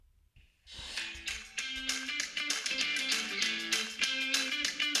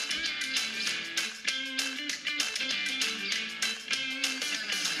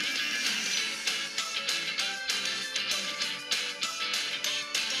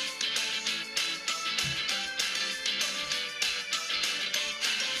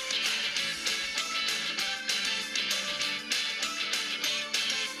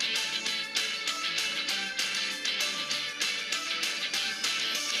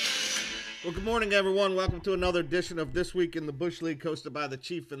Well, good morning, everyone. Welcome to another edition of This Week in the Bush League, hosted by the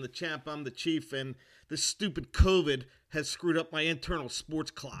Chief and the Champ. I'm the Chief, and this stupid COVID has screwed up my internal sports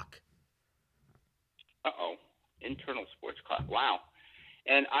clock. Uh-oh. Internal sports clock. Wow.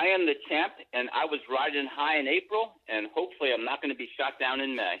 And I am the Champ, and I was riding high in April, and hopefully I'm not going to be shot down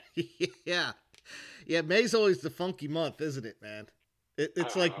in May. Yeah. May's always the funky month, isn't it, man?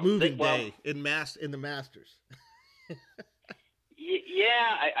 It's like moving day in the Masters.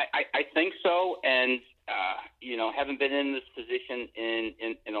 Yeah, I think so, and haven't been in this position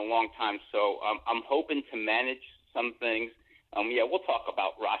in a long time, so I'm hoping to manage some things. We'll talk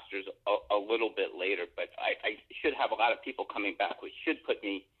about rosters a little bit later, but I should have a lot of people coming back, which should put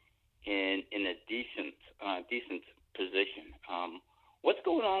me in a decent position. What's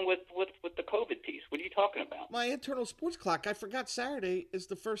going on with the COVID piece? What are you talking about? My internal sports clock. I forgot Saturday is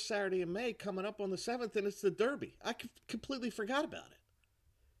the first Saturday in May, coming up on the 7th, and it's the Derby. I completely forgot about it.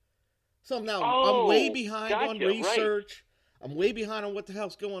 So I'm way behind on research. Right. I'm way behind on what the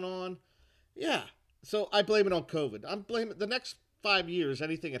hell's going on. Yeah. So I blame it on COVID. I'm blaming the next 5 years.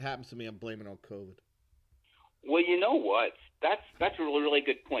 Anything that happens to me, I'm blaming on COVID. Well, you know what? That's a really, really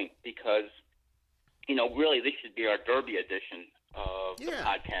good point because, really this should be our Derby edition of the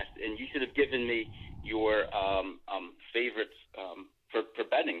podcast, and you should have given me your favorites for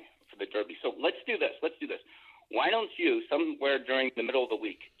betting for the Derby. So let's do this. Why don't you, somewhere during the middle of the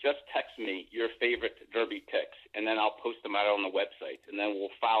week, just text me your favorite Derby picks, and then I'll post them out on the website, and then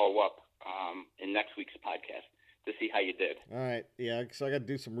we'll follow up in next week's podcast to see how you did. All right. Yeah, so I got to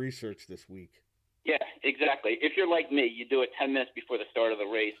do some research this week. Yeah, exactly. If you're like me, you do it 10 minutes before the start of the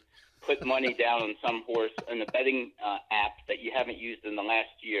race, put money down on some horse in the betting app that you haven't used in the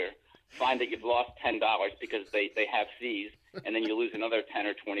last year, find that you've lost $10 because they have fees, and then you lose another $10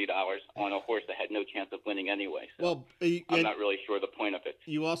 or $20 on a horse that had no chance of winning anyway. So I'm not really sure the point of it.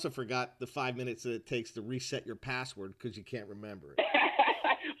 You also forgot the 5 minutes that it takes to reset your password because you can't remember it.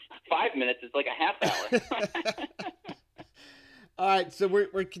 5 minutes is like a half hour. All right, so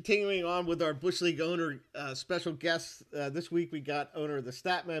we're continuing on with our Bush League owner special guests. This week we got owner of the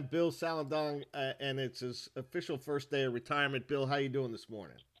Statman, Bill Salandong, and it's his official first day of retirement. Bill, how you doing this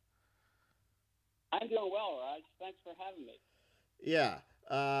morning? I'm doing well, Raj. Thanks for having me. Yeah.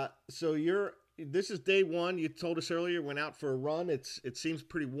 So this is day one. You told us earlier went out for a run. It seems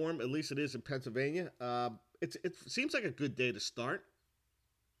pretty warm. At least it is in Pennsylvania. It seems like a good day to start.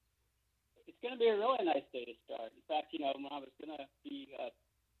 It's going to be a really nice day to start. In fact, when I was going to be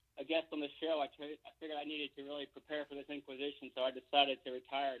a guest on the show, I figured I needed to really prepare for this Inquisition, so I decided to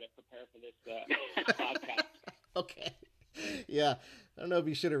retire to prepare for this podcast. Okay. Yeah, I don't know if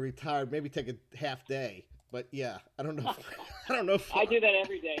you should have retired. Maybe take a half day. But yeah, I don't know. I do that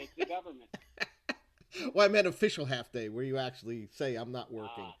every day. It's the government. Well, I meant official half day where you actually say I'm not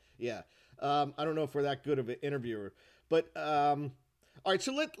working. Yeah. I don't know if we're that good of an interviewer, but all right.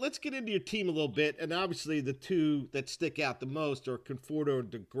 So let's get into your team a little bit, and obviously the two that stick out the most are Conforto and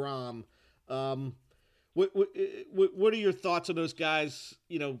DeGrom. What are your thoughts on those guys?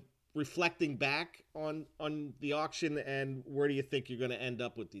 Reflecting back on the auction, and where do you think you're going to end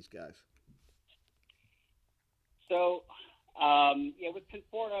up with these guys? So, with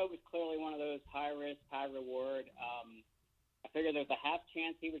Conforto, it was clearly one of those high risk, high reward. I figured there was a half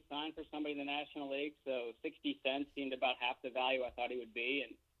chance he would sign for somebody in the National League, so 60 cents seemed about half the value I thought he would be,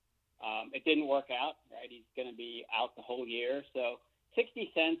 and it didn't work out, right? He's going to be out the whole year, so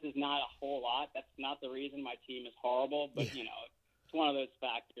 60 cents is not a whole lot. That's not the reason my team is horrible, but, it's one of those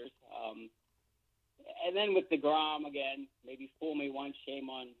factors. And then with DeGrom, again, maybe fool me once, shame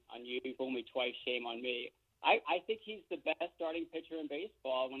on you. Fool me twice, shame on me. I think he's the best starting pitcher in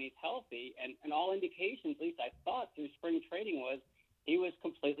baseball when he's healthy, and all indications, at least I thought through spring training, was he was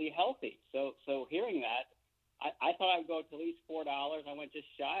completely healthy. So hearing that, I thought I'd go to at least $4. I went just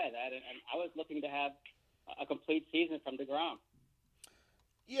shy of that, and I was looking to have a complete season from DeGrom.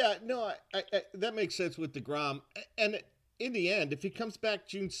 Yeah, no, I that makes sense with DeGrom. And in the end, if he comes back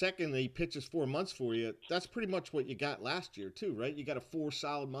June 2nd and he pitches 4 months for you, that's pretty much what you got last year too, right? You got 4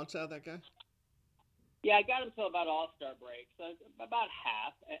 solid months out of that guy? Yeah, I got him till about All-Star break, so about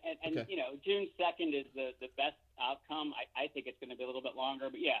half. And okay. June 2nd is the best outcome. I think it's going to be a little bit longer.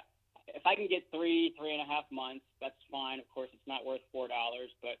 But, yeah, if I can get 3.5 months, that's fine. Of course, it's not worth $4.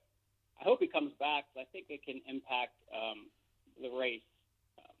 But I hope he comes back because I think it can impact the race.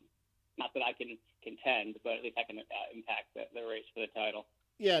 Not that I can contend, but at least I can impact the race for the title.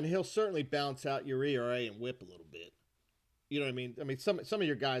 Yeah, and he'll certainly balance out your ERA and WHIP a little bit. You know what I mean? I mean, some of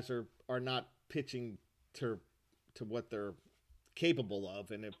your guys are not pitching to what they're capable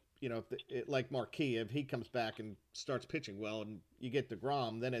of, and if like Marquis, if he comes back and starts pitching well, and you get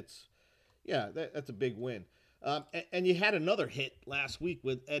DeGrom, then it's Yeah, that's a big win. And you had another hit last week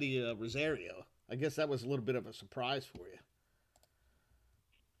with Eddie Rosario. I guess that was a little bit of a surprise for you.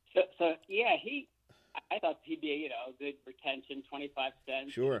 So yeah, I thought he'd be, good retention, 25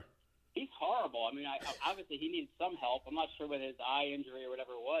 cents. Sure. He's horrible. I mean, obviously he needs some help. I'm not sure with his eye injury or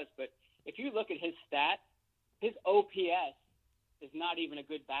whatever it was, but if you look at his stats, his OPS is not even a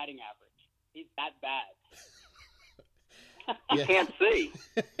good batting average. He's that bad. You can't see.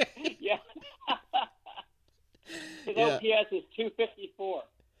 Yeah. His OPS is 254.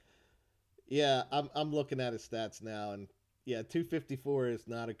 Yeah, I'm looking at his stats now, and 254 is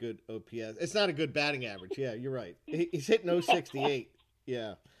not a good OPS. It's not a good batting average. Yeah, you're right. He's hitting 068.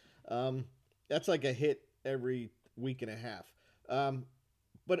 Yeah, that's like a hit every week and a half.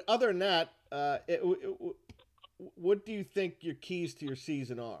 But other than that, what do you think your keys to your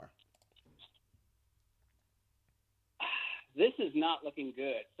season are? This is not looking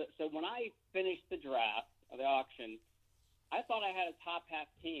good. So when I finished the draft of the auction, I thought I had a top half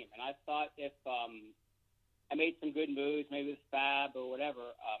team, and I thought if I made some good moves, maybe with Fab or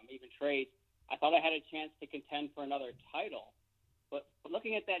whatever, even trades, I thought I had a chance to contend for another title. But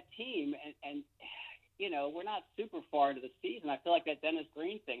looking at that team, and we're not super far into the season. I feel like that Dennis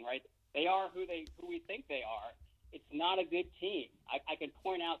Green thing, right? They are who we think they are. It's not a good team. I could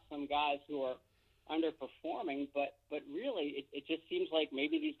point out some guys who are underperforming, but really it just seems like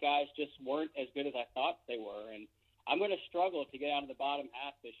maybe these guys just weren't as good as I thought they were, and I'm going to struggle to get out of the bottom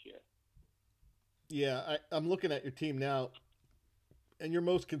half this year. Yeah, I'm looking at your team now, and your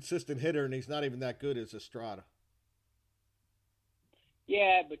most consistent hitter, and he's not even that good, is Estrada.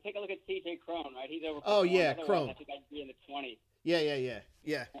 Yeah, but take a look at C.J. Cron, right? He's over. Oh yeah, Cron. I think I'd be in the 20s.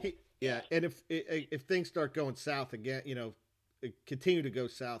 Yeah. And if things start going south again, continue to go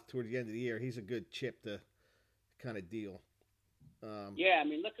south toward the end of the year, he's a good chip to kind of deal. Yeah, I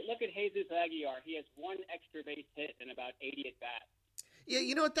mean, look at Jesus Aguilar. He has one extra base hit and about 80 at bats. Yeah,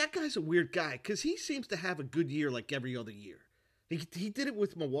 you know what? That guy's a weird guy because he seems to have a good year like every other year. He did it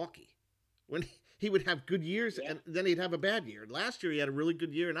with Milwaukee when he would have good years and then he'd have a bad year. Last year he had a really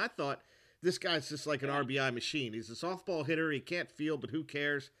good year, and I thought this guy's just like an RBI machine. He's a softball hitter. He can't field, but who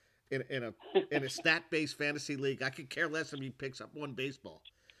cares? In a stat-based fantasy league, I could care less if he picks up one baseball.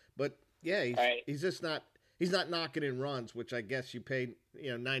 But yeah, he's just not. He's not knocking in runs, which I guess you pay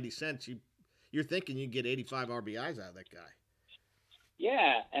 90 cents. You're thinking you get 85 RBIs out of that guy.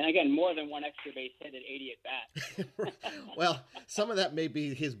 Yeah, and again, more than one extra base hit at 80 at bat. Well, some of that may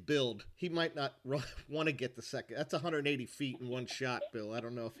be his build. He might not want to get the second. That's 180 feet in one shot, Bill. I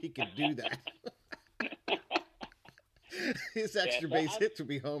don't know if he can do that. His extra base hits would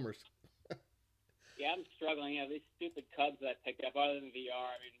be homers. Yeah, I'm struggling. These stupid Cubs that I picked up, other than VR.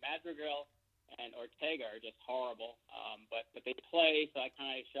 I mean, Madrigal and Ortega are just horrible. But they play, so I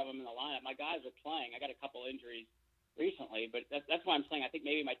kind of shove them in the lineup. My guys are playing. I got a couple injuries recently, but that's why I'm saying I think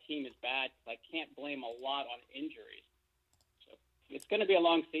maybe my team is bad because I can't blame a lot on injuries. So it's going to be a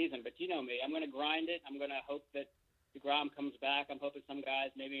long season, but you know me. I'm going to grind it. I'm going to hope that DeGrom comes back. I'm hoping some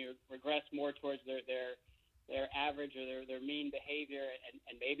guys maybe regress more towards their average or their mean behavior,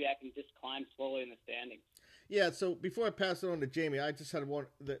 and maybe I can just climb slowly in the standings. Yeah, so before I pass it on to Jamie, I just had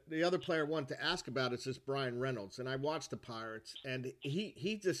the other player I wanted to ask about is this Brian Reynolds, and I watched the Pirates, and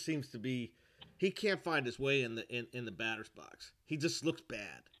he just seems to be he can't find his way in the batter's box. He just looks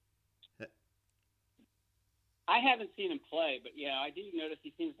bad. I haven't seen him play, but I do notice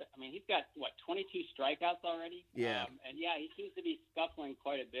he seems to, he's got 22 strikeouts already. Yeah, and he seems to be scuffling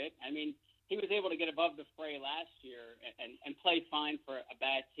quite a bit. I mean, he was able to get above the fray last year and play fine for a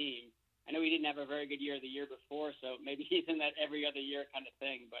bad team. I know he didn't have a very good year the year before, so maybe he's in that every other year kind of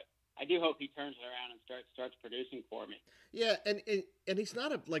thing. But I do hope he turns it around and starts producing for me. Yeah, and he's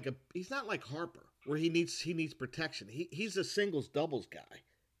not he's not like Harper where he needs protection. He's a singles doubles guy.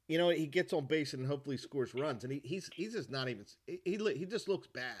 He gets on base and hopefully scores runs, and he's just not even he just looks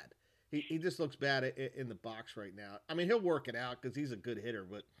bad. He just looks bad in the box right now. I mean, he'll work it out because he's a good hitter,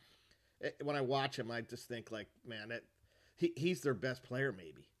 but when I watch him, I just think man, he's their best player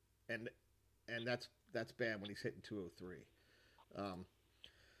maybe, and that's bad when he's hitting 203.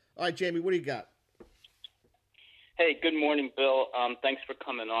 All right, Jamie, what do you got? Hey, good morning, Bill. Thanks for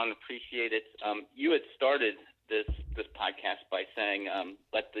coming on. Appreciate it. You had started this podcast by saying,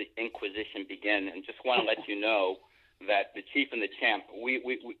 let the Inquisition begin, and just want to let you know that the Chief and the Champ,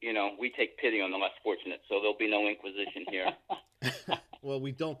 we take pity on the less fortunate, so there'll be no Inquisition here. Well,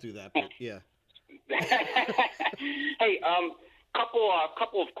 we don't do that, but yeah. Hey,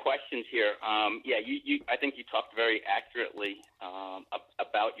 couple of questions here. I think you talked very accurately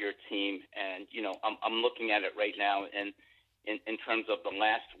about your team, and I'm looking at it right now, and in terms of the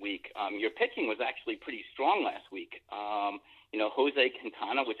last week. Your pitching was actually pretty strong last week. Jose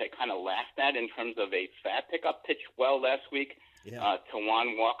Quintana, which I kind of laughed at in terms of a fab pickup, pitched well last week. Yeah.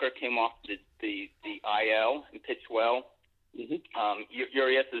 Tawan Walker came off the IL and pitched well. Mm-hmm.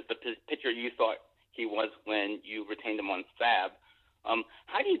 Urias is the pitcher you thought he was when you retained him on fab.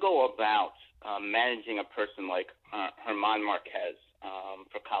 How do you go about managing a person like German Marquez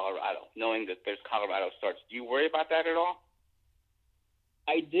for Colorado, knowing that there's Colorado starts? Do you worry about that at all?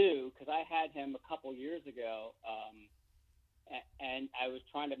 I do, because I had him a couple years ago, and I was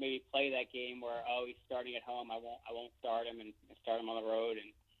trying to maybe play that game where, he's starting at home, I won't start him and start him on the road,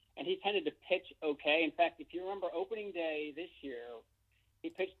 and he tended to pitch okay. In fact, if you remember opening day this year, he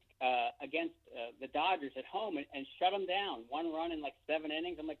pitched against the Dodgers at home and shut them down. 1 run in like 7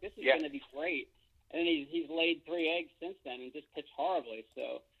 innings. I'm like, this is going to be great. And then he's laid 3 eggs since then and just pitched horribly.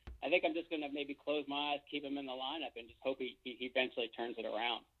 So I think I'm just going to maybe close my eyes, keep him in the lineup, and just hope he eventually turns it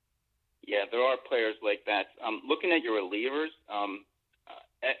around. Yeah, there are players like that. Looking at your relievers,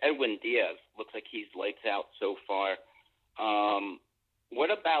 Edwin Diaz looks like he's lights out so far. What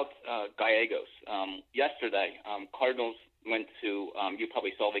about Gallegos? Yesterday, Cardinals went to, you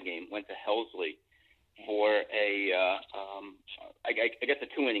probably saw the game, went to Helsley for I guess a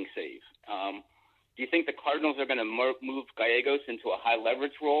 2-inning save. Do you think the Cardinals are going to move Gallegos into a high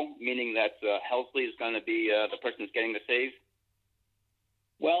leverage role, meaning that Helsley is going to be the person who's getting the save?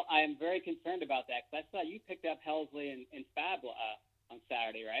 Well, I am very concerned about that, because I saw you picked up Helsley in Fab on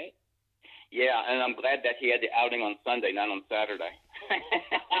Saturday, right? Yeah, and I'm glad that he had the outing on Sunday, not on Saturday.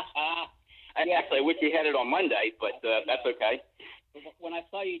 Actually, I wish he had it on Monday, but that's okay. When I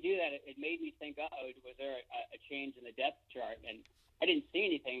saw you do that, it made me think, was there a change in the depth chart? And I didn't see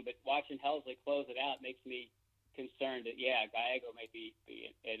anything, but watching Helsley close it out makes me concerned that, Gallego may be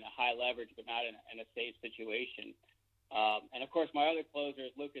in a high leverage, but not in a safe situation. And, of course, my other closer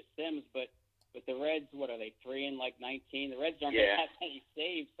is Lucas Sims, but with the Reds, what are they, 3-19? The Reds aren't going to have any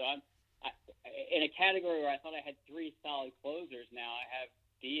saves, so I'm in a category where I thought I had 3 solid closers. Now I have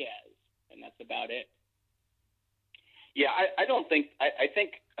Diaz, and that's about it. Yeah, I don't think – I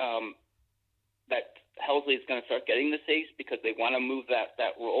think that Helsley is going to start getting the saves because they want to move that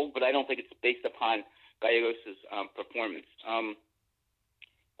role, but I don't think it's based upon Gallegos' performance.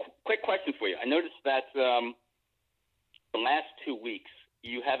 Quick question for you. I noticed that the last 2 weeks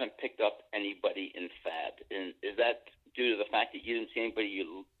you haven't picked up anybody in FAB. And is that due to the fact that you didn't see anybody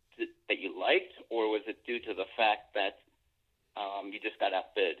that you liked, or was it due to the fact that you just got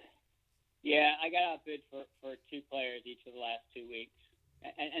outbid? Yeah, I got outbid for 2 players each of the last 2 weeks,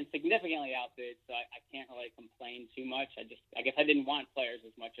 and significantly outbid, so I can't really complain too much. I guess I didn't want players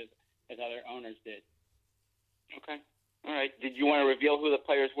as much as other owners did. Okay. All right. Did you want to reveal who the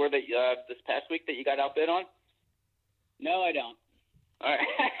players were that this past week that you got outbid on? No, I don't. All right.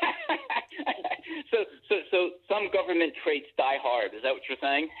 So some government traits die hard. Is that what you're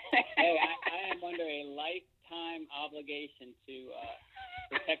saying? Hey, I am under a lifetime obligation to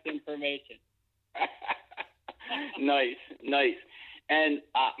protect information. Nice. And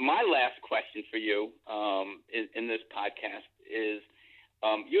my last question for you in this podcast is,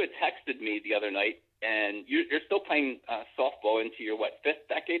 you had texted me the other night, and you're still playing softball into your, 5th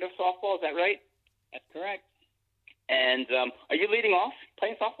decade of softball? Is that right? That's correct. And are you leading off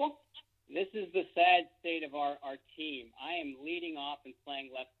playing softball? This is the sad state of our team. I am leading off and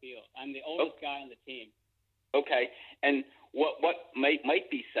playing left field. I'm the oldest guy on the team. Okay. And what might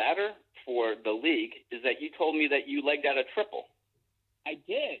be sadder for the league is that you told me that you legged out a triple. I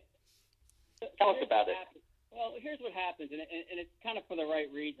did. Tell us about it. Well, here's what happens, and it's kind of for the right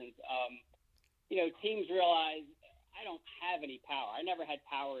reasons. Teams realize I don't have any power. I never had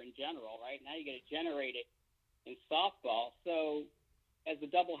power in general, right? Now you got to generate it in softball. So as the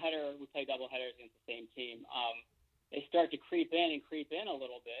doubleheader, we play doubleheaders against the same team, they start to creep in a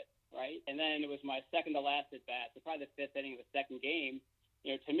little bit, right? And then it was my second to last at bat, so probably the 5th inning of the second game.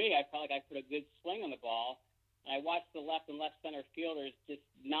 To me, I felt like I put a good swing on the ball. And I watched the left and left center fielders just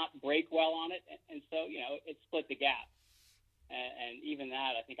not break well on it, and so it split the gap. And even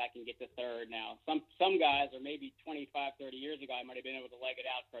that, I think I can get to third now. Some guys, or maybe 25, 30 years ago, I might have been able to leg it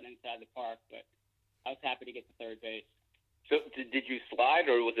out for an inside the park, but I was happy to get to third base. So did you slide,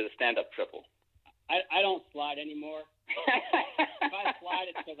 or was it a stand-up triple? I don't slide anymore. If I slide,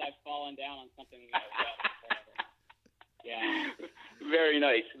 it's because I've fallen down on something wet or whatever. Yeah. Very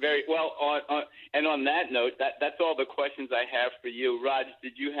nice. Very well. On that note, that's all the questions I have for you. Raj,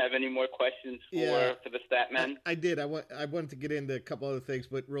 did you have any more questions for the Statmen? I did. I wanted to get into a couple other things,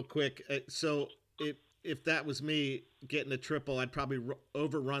 but real quick. So if that was me getting a triple, I'd probably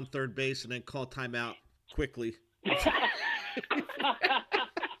overrun third base and then call timeout quickly.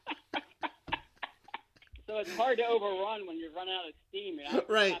 So it's hard to overrun when you're running out of steam. You know?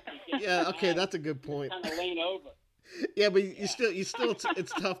 Right. Yeah. Okay, that's a good point. Kind of lean over. Yeah, but you still,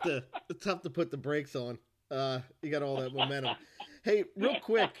 it's tough to put the brakes on. You got all that momentum. Hey, real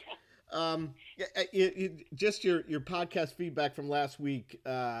quick, just your podcast feedback from last week.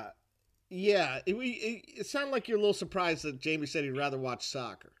 It sounded like you're a little surprised that Jamie said he'd rather watch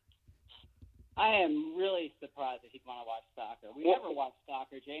soccer. I am really surprised that he'd want to watch soccer. We never watch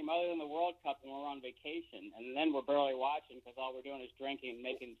soccer, James, other than the World Cup when we're on vacation, and then we're barely watching because all we're doing is drinking and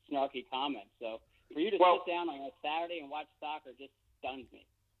making snarky comments. So for you to sit down on a Saturday and watch soccer just stuns me.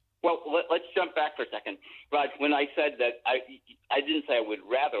 Well, let's jump back for a second. Rod, when I said that, I didn't say I would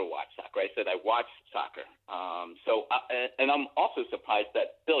rather watch soccer. I said I watch soccer. And I'm also surprised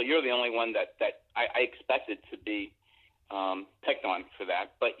that, Bill, you're the only one that I expected to be picked on for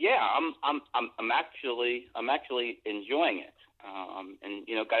that. But yeah, I'm actually enjoying it.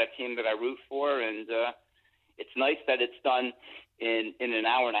 And got a team that I root for, and it's nice that it's done in an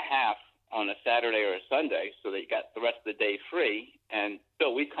hour and a half on a Saturday or a Sunday, so that you got the rest of the day free. And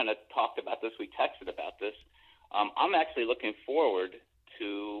Bill, we kind of talked about this. We texted about this. I'm actually looking forward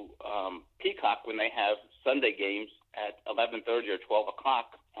to Peacock when they have Sunday games at 11:30 or 12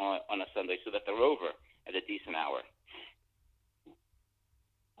 o'clock on a Sunday, so that they're over at a decent hour.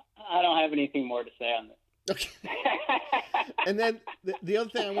 I don't have anything more to say on this. Okay. And then the other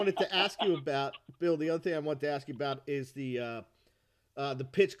thing I wanted to ask you about, Bill, is the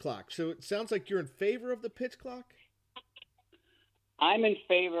pitch clock. So it sounds like you're in favor of the pitch clock? I'm in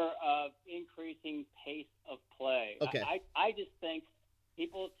favor of increasing pace of play. Okay. I just think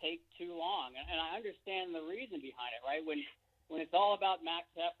people take too long, and I understand the reason behind it, right? When it's all about max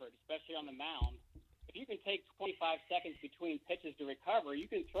effort, especially on the mound, if you can take 25 seconds between pitches to recover, you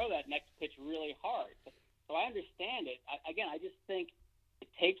can throw that next pitch really hard. So I understand it. I just think it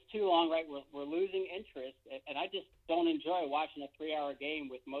takes too long, right? We're losing interest, and I just don't enjoy watching a 3-hour game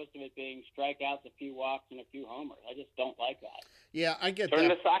with most of it being strikeouts, a few walks, and a few homers. I just don't like that. Yeah, I get Turn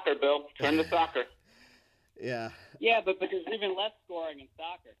that. to soccer, Bill. Turn to soccer. Yeah. Yeah, but there's even less scoring in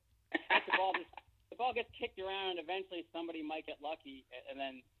soccer. The ball gets kicked around, and eventually somebody might get lucky, and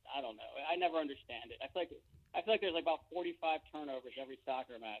then I don't know. I never understand it. I feel like there's about 45 turnovers every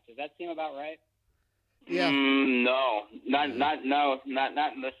soccer match. Does that seem about right? Yeah. No, not in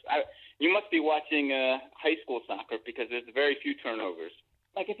this. You must be watching high school soccer because there's very few turnovers.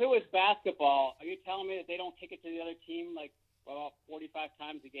 Like if it was basketball, are you telling me that they don't kick it to the other team like about 45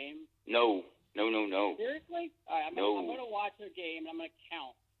 times a game? No. Seriously? All right, I'm going to watch a game and I'm going to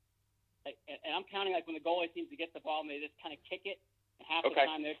count. And I'm counting like when the goalie seems to get the ball and they just kind of kick it. And half the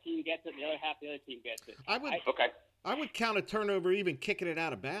time their team gets it, the other half the other team gets it. I would count a turnover even kicking it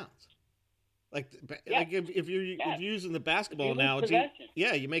out of bounds. Like if you're using the basketball analogy,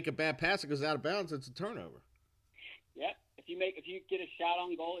 you make a bad pass, it goes out of bounds, it's a turnover. Yeah, if you get a shot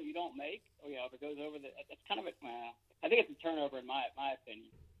on goal that you don't make, if it goes over that's kind of I think it's a turnover in my opinion.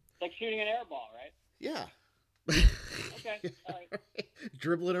 It's like shooting an air ball, right? Yeah. Okay, all right.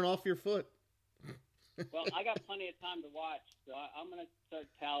 Dribbling it off your foot. Well, I got plenty of time to watch, so I'm going to start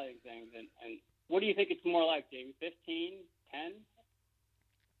tallying things. And what do you think it's more like, Jamie? 15, 10?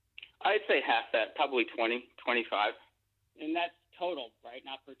 I'd say half that, probably 20, 25. And that's total, right?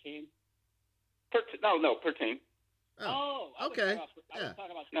 Not per team? Per team. Oh, okay. I was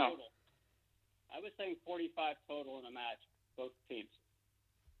talking about total. No. I was saying 45 total in a match, both teams.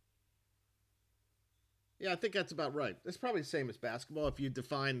 Yeah, I think that's about right. It's probably the same as basketball if you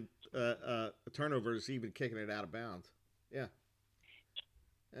define a turnover as even kicking it out of bounds. Yeah.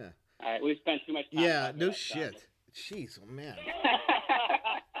 All right, we've spent too much time. Yeah, no shit. Jeez, oh man.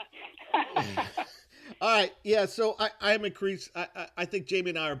 All right, yeah. So I think Jamie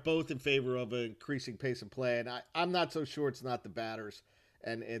and I are both in favor of an increasing pace of play, and I'm not so sure it's not the batters,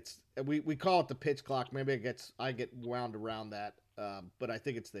 and we call it the pitch clock. Maybe I get wound around that, but I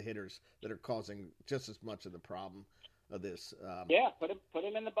think it's the hitters that are causing just as much of the problem of this. Put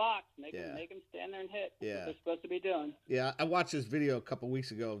them in the box, make them stand there and hit. That's what they're supposed to be doing. Yeah, I watched this video a couple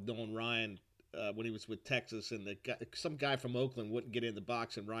weeks ago of Nolan Ryan when he was with Texas, and some guy from Oakland wouldn't get in the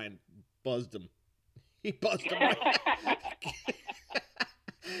box, and Ryan buzzed him. He buzzed him right.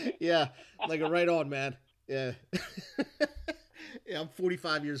 Yeah, like a right on, man. Yeah. Yeah, I'm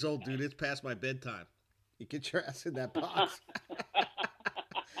 45 years old, dude. It's past my bedtime. You get your ass in that box.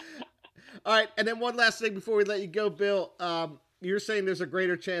 All right, and then one last thing before we let you go, Bill. You're saying there's a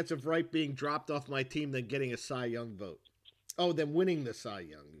greater chance of Wright being dropped off my team than getting a Cy Young vote. Oh, than winning the Cy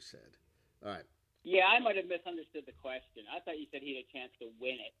Young, you said. All right. Yeah, I might have misunderstood the question. I thought you said he had a chance to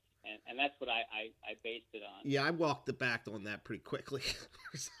win it. And that's what I based it on. Yeah, I walked it back on that pretty quickly.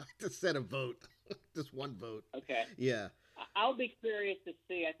 To set a vote, just one vote. Okay. Yeah. I'll be curious to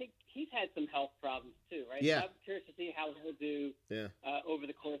see. I think he's had some health problems too, right? Yeah. So I'm curious to see how he'll do Yeah. Over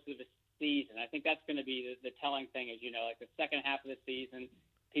the course of the season. I think that's going to be the telling thing, is, like the second half of the season,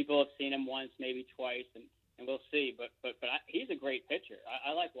 people have seen him once, maybe twice, and we'll see. But he's a great pitcher.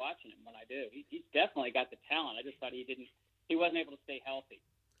 I like watching him when I do. He's definitely got the talent. I just thought he wasn't able to stay healthy.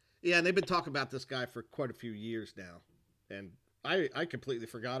 Yeah, and they've been talking about this guy for quite a few years now, and I completely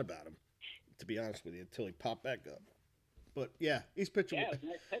forgot about him, to be honest with you, until he popped back up. But yeah, he's pitching.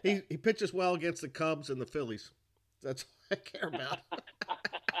 Yeah, he pitches well against the Cubs and the Phillies. That's all I care about.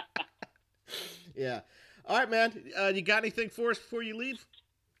 Yeah. All right, man. You got anything for us before you leave?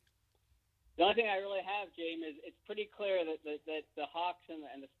 The only thing I really have, James, is it's pretty clear that the Hawks and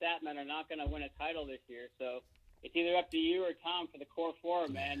the Statmen are not going to win a title this year. So it's either up to you or Tom for the core four,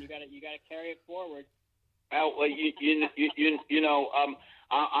 man. You got to carry it forward. Well,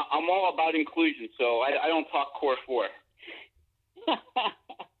 I'm all about inclusion, so I don't talk core four.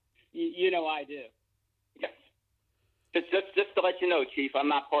 I do. Yes. Just to let you know, Chief, I'm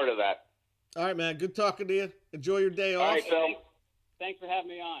not part of that. All right, man. Good talking to you. Enjoy your day off. All right, Phil. Thanks for having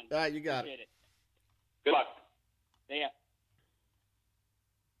me on. All right, you got Appreciate it. Good luck. See ya.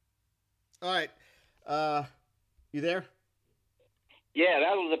 All right. You there? Yeah,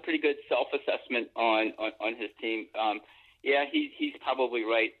 that was a pretty good self-assessment on his team. Yeah, he's probably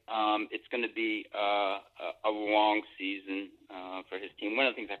right. It's going to be a long season for his team. One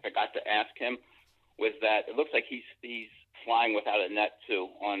of the things I forgot to ask him was that it looks like he's flying without a net too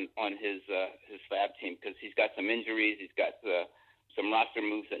on his Fab team, because he's got some injuries. He's got some roster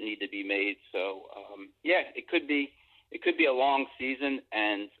moves that need to be made. So yeah, it could be a long season,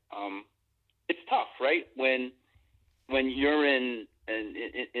 and it's tough, right? When you're in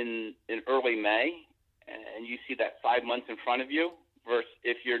early May and you see that 5 months in front of you, versus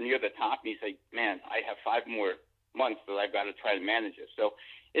if you're near the top and you say, man, I have 5 more months that I've got to try to manage it. So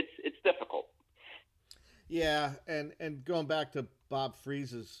it's difficult. Yeah, and going back to Bob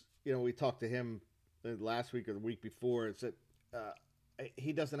Freeze's, we talked to him last week or the week before. It's that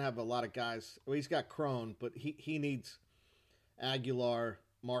he doesn't have a lot of guys. Well, he's got Cron, but he needs Aguilar,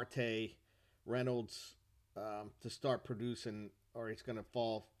 Marte, Reynolds to start producing, or he's going to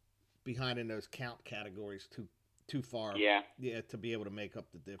fall behind in those count categories too far. Yeah, to be able to make up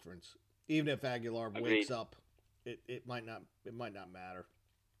the difference. Even if Aguilar wakes up, it might not matter.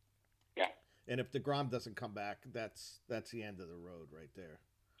 Yeah. And if DeGrom doesn't come back, that's the end of the road right there.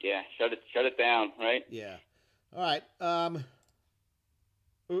 Yeah, shut it down, right? Yeah. All right.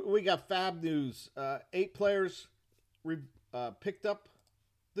 We got Fab news. 8 players picked up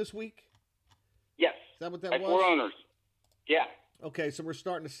this week. Yes. Is that what that was? 4 owners. Yeah. Okay, so we're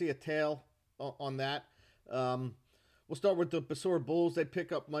starting to see a tail on that. We'll start with the Basura Bulls. They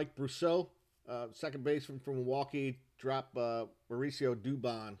pick up Mike Brousseau, second baseman from Milwaukee, drop Mauricio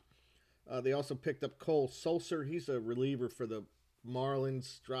Dubon. They also picked up Cole Sulser. He's a reliever for the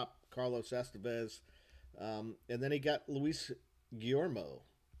Marlins, drop Carlos Estevez. And then he got Luis Guillermo,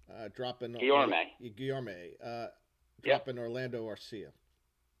 dropping Orlando Arcia.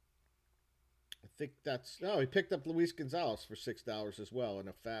 I think he picked up Luis Gonzalez for $6 as well in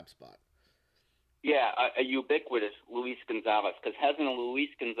a Fab spot. Yeah, a ubiquitous Luis Gonzalez, because hasn't Luis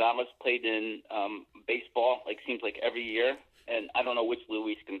Gonzalez played in baseball, seems like every year? And I don't know which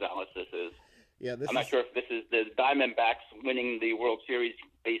Luis Gonzalez this is. Yeah, I'm not sure if this is the Diamondbacks winning the World Series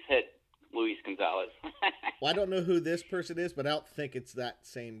base hit Luis Gonzalez. Well, I don't know who this person is, but I don't think it's that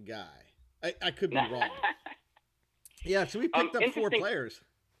same guy. I could be wrong. Yeah, so we picked up 4 players.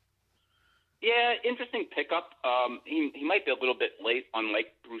 Yeah, interesting pickup. He might be a little bit late on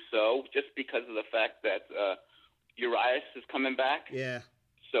Mike Brousseau just because of the fact that Urias is coming back. Yeah.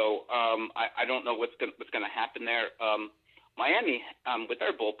 So I don't know what's going to happen there. Miami with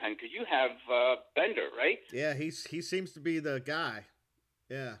their bullpen, because you have Bender, right? Yeah, he seems to be the guy.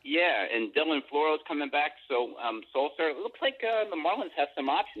 Yeah. Yeah, and Dylan Floro's coming back. So Sulser, it looks like the Marlins have some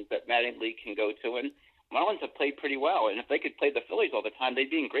options that Mattingly can go to, and Marlins have played pretty well. And if they could play the Phillies all the time, they'd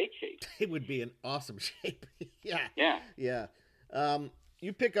be in great shape. They would be in awesome shape. Yeah. Yeah. Yeah.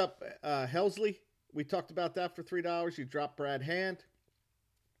 You pick up Helsley. We talked about that for $3. You drop Brad Hand.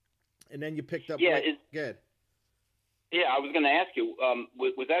 And then you picked up good. Yeah, I was going to ask you,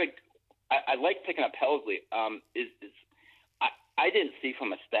 was that I like picking up Helsley. I didn't see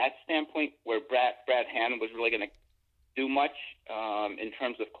from a stats standpoint where Brad Hand was really going to do much in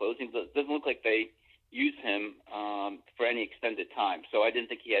terms of closing. It doesn't look like they use him for any extended time. So I didn't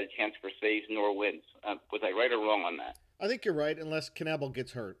think he had a chance for saves nor wins. Was I right or wrong on that? I think you're right, unless Knebel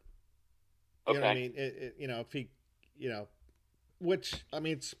gets hurt. You know what I mean? If he, which, I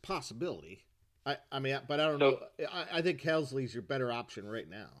mean, it's a possibility. But I don't know. I think Helsley's your better option right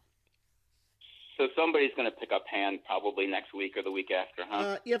now. So somebody's going to pick up Hand probably next week or the week after,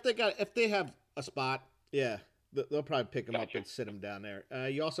 huh? Yeah, if they have a spot, yeah, they'll probably pick him up and sit him down there.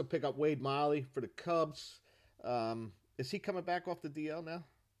 You also pick up Wade Miley for the Cubs. Is he coming back off the DL now?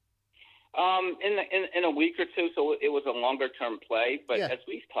 In a week or two, so it was a longer term play. But as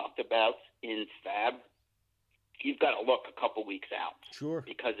we've talked about in Fab, you've got to look a couple weeks out. Sure.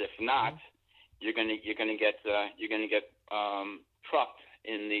 Because if not, you're gonna get trucked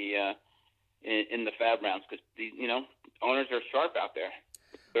in the Fab rounds because owners are sharp out there.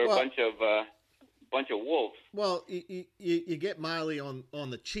 They're a bunch of wolves. Well, you get Miley on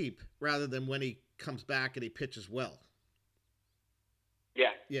the cheap rather than when he comes back and he pitches well.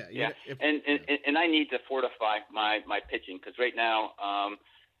 Yeah. And I need to fortify my pitching because right now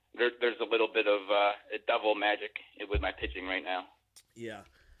there's a little bit of devil magic with my pitching right now.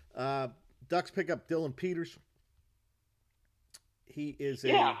 Yeah. Ducks pick up Dylan Peters. He is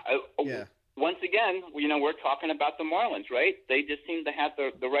Once again, we're talking about the Marlins, right? They just seem to have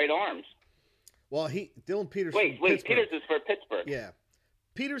the right arms. Well, Dylan Peters. Wait, Peters is for Pittsburgh. Yeah,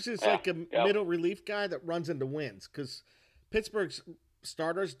 Peters is like a middle relief guy that runs into wins because Pittsburgh's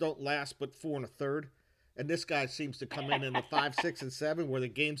starters don't last but 4 1/3, and this guy seems to come in the 5, 6, and 7 where the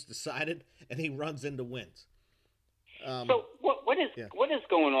game's decided, and he runs into wins. So what is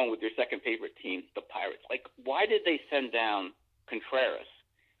going on with your second favorite team, the Pirates? Like, why did they send down Contreras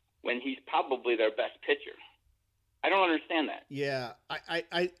when he's probably their best pitcher? I don't understand that. Yeah,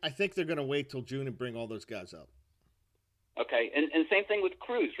 I think they're going to wait till June and bring all those guys up. Okay, and same thing with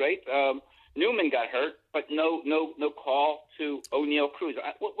Cruz, right? Newman got hurt, but no call to O'Neill Cruz.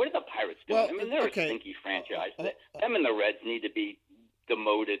 What are the Pirates doing? Well, I mean, they're a stinky franchise. Them and the Reds need to be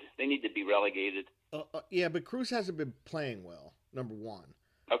demoted. They need to be relegated. Yeah, but Cruz hasn't been playing well, number one.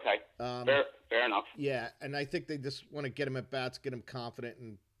 Okay, fair enough. Yeah, and I think they just want to get him at bats, get him confident,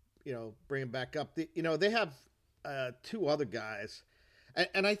 and bring him back up. They have 2 other guys,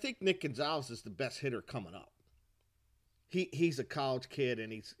 and I think Nick Gonzalez is the best hitter coming up. He's a college kid,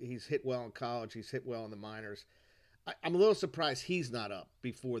 and he's hit well in college. He's hit well in the minors. I'm a little surprised he's not up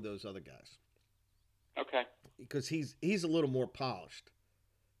before those other guys. Okay, because he's a little more polished.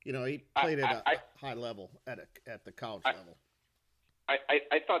 He played at a high level at the college level.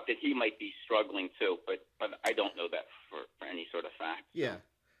 I thought that he might be struggling too, but I don't know that for any sort of fact. So. Yeah,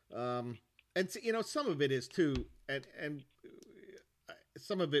 and some of it is too, and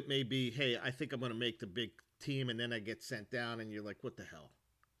some of it may be, hey, I think I'm going to make the big team, and then I get sent down, and you're like, what the hell?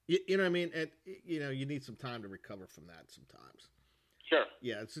 You know what I mean? And you need some time to recover from that sometimes. Sure.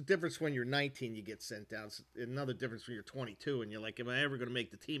 Yeah, it's a difference when you're 19, you get sent down. It's another difference when you're 22, and you're like, am I ever going to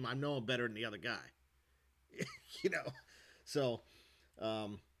make the team? I know I'm better than the other guy. So,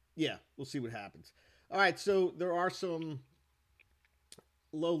 yeah, we'll see what happens. All right, so there are some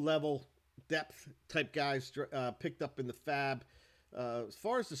low-level depth type guys picked up in the Fab. As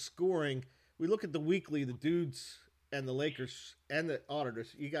far as the scoring, we look at the weekly, the Dudes and the Lakers and the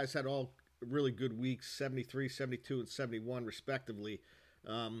Auditors. You guys had all really good weeks, 73, 72, and 71 respectively.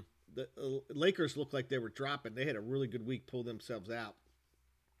 The Lakers looked like they were dropping. They had a really good week, pulled themselves out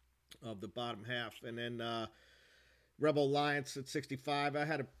of the bottom half. And then Rebel Alliance at 65. I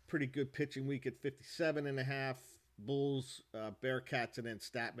had a pretty good pitching week at 57.5. Bulls, Bearcats, and then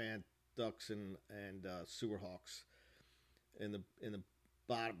Statman, Ducks, and Sewerhawks in the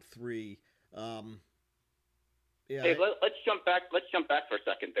bottom 3. Yeah. Hey, let's jump back. Let's jump back for a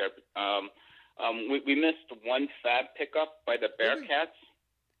second there. We missed one Fab pickup by the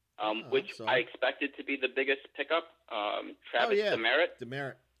Bearcats, which I expected to be the biggest pickup. Travis Demeritte.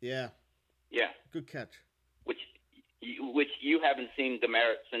 Demeritte, yeah. Yeah. Good catch. Which you haven't seen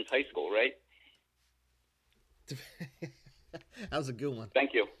Demeritte since high school, right? That was a good one.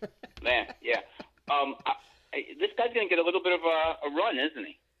 Thank you. Man, yeah. This guy's going to get a little bit of a run, isn't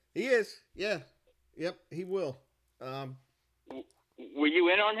he? He is, yeah. Yep, he will. Were you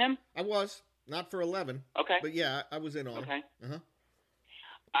in on him? I was. Not for 11. Okay. But yeah, I was in on him. Okay. Uh-huh.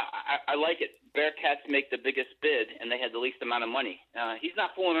 I like it. Bearcats make the biggest bid, and they had the least amount of money. He's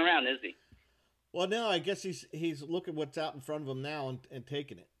not fooling around, is he? Well, no, I guess he's looking what's out in front of him now and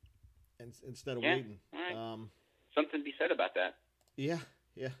taking it instead of waiting. All right. Something to be said about that. Yeah.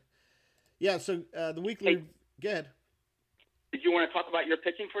 So the weekly, go ahead. Did you want to talk about your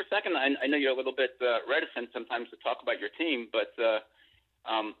pitching for a second? I know you're a little bit reticent sometimes to talk about your team, but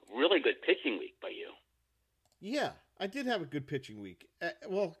really good pitching week by you. Yeah, I did have a good pitching week.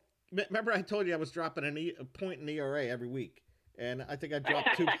 Well, remember I told you I was dropping a point in ERA every week, and I think I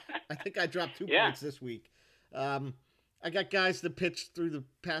dropped two. I think I dropped 2 points this week. I got guys that pitched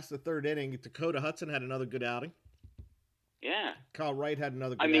past the third inning. Dakota Hudson had another good outing. Yeah. Carl Wright had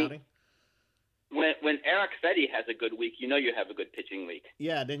another good outing. When Eric Fetty has a good week, you know you have a good pitching week.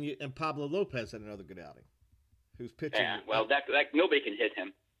 Yeah, and Pablo Lopez had another good outing. Who's pitching? Yeah, well, that nobody can hit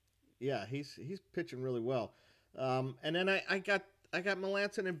him. Yeah, he's pitching really well. And then I got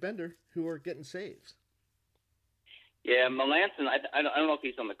Melanson and Bender who are getting saves. Yeah, Melanson. I don't know if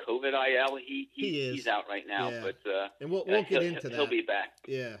he's on the COVID IL. He is. He's out right now, but and we'll get into that. He'll be back.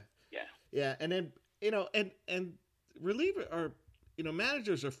 Yeah. And then and reliever or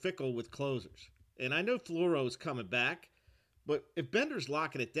managers are fickle with closers. And I know Floro is coming back, but if Bender's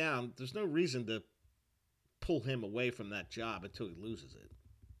locking it down, there's no reason to pull him away from that job until he loses it.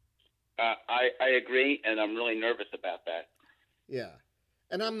 I agree, and I'm really nervous about that. Yeah.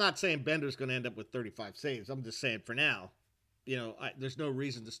 And I'm not saying Bender's going to end up with 35 saves. I'm just saying for now, there's no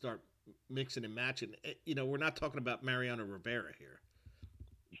reason to start mixing and matching. We're not talking about Mariano Rivera here.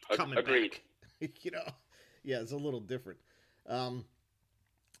 Coming Agreed. back. Yeah, it's a little different.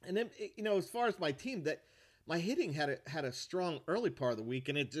 And then, as far as my team, that my hitting had a strong early part of the week,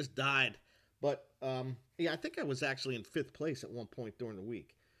 and it just died. But, I think I was actually in 5th place at one point during the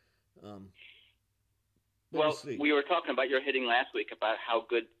week. Well, we were talking about your hitting last week about how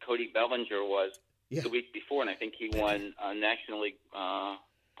good Cody Bellinger was the week before, and I think he won National League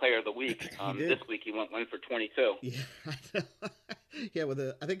Player of the Week. This week he went 1 for 22. Yeah,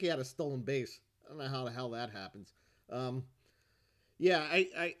 yeah. I think he had a stolen base. I don't know how the hell that happens. I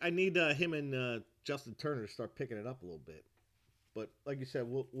need him and Justin Turner to start picking it up a little bit. But like you said,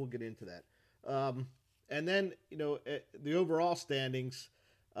 we'll get into that. And then the overall standings,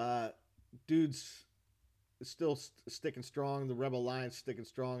 dudes still sticking strong. The Rebel Lions sticking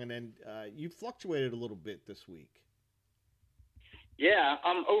strong, and then you fluctuated a little bit this week. Yeah,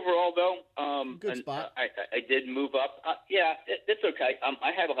 overall though, good spot. I did move up. It's okay.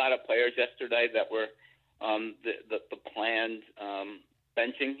 I had a lot of players yesterday that were the planned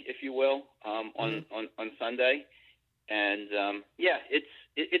benching, if you will, on Sunday, and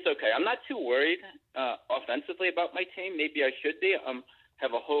it's okay. I'm not too worried offensively about my team. Maybe I should be.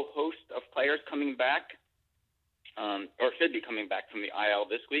 Have a whole host of players coming back, or should be coming back from the IL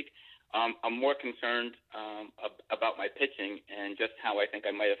this week. I'm more concerned about my pitching and just how I think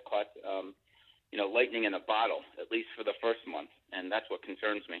I might have caught, lightning in a bottle, at least for the first month, and that's what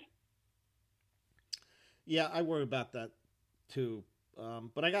concerns me. Yeah, I worry about that too.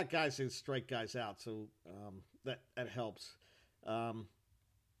 But I got guys who strike guys out, so that helps.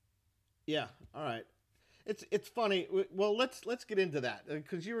 Yeah, all right. It's funny. Well, let's get into that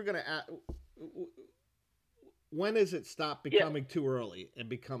because you were going to ask, when does it stop becoming too early and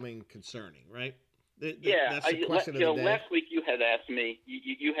becoming concerning, right? That's the question of the day. Last week you had asked me,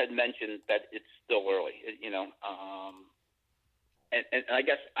 you had mentioned that it's still early, and I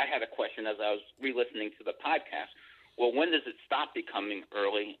guess I had a question as I was re-listening to the podcast. Well, when does it stop becoming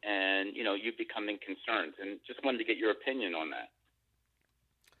early and, you becoming concerned? And just wanted to get your opinion on that.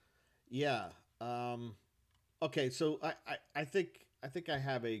 Yeah. Okay. So I think I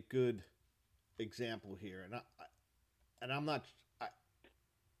have a good example here, and I'm not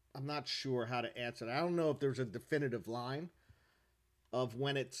sure how to answer it. I don't know if there's a definitive line of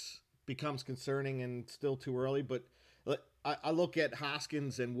when it becomes concerning and still too early, but I look at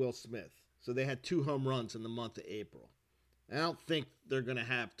Hoskins and Will Smith. So they had 2 home runs in the month of April. I don't think they're going to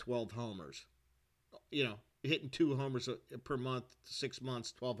have 12 homers. Hitting 2 homers per month, 6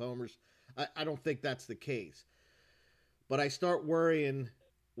 months, 12 homers. I don't think that's the case. But I start worrying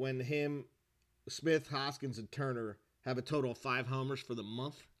when Smith, Hoskins, and Turner have a total of 5 homers for the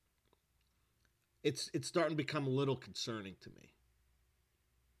month. It's starting to become a little concerning to me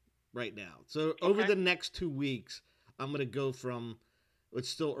right now. So over the next 2 weeks, I'm going to go from it's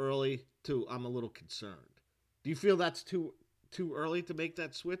still early to I'm a little concerned. Do you feel that's too early to make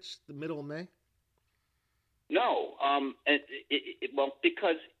that switch, the middle of May? No,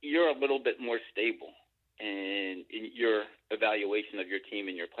 because you're a little bit more stable in your evaluation of your team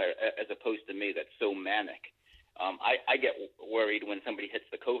and your player, as opposed to me that's so manic. I get worried when somebody hits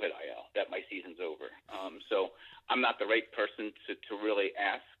the COVID IL that my season's over. So I'm not the right person to really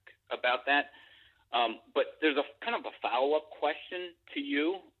ask about that. But there's a kind of a follow-up question to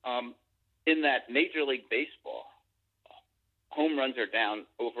you. In that Major League Baseball, home runs are down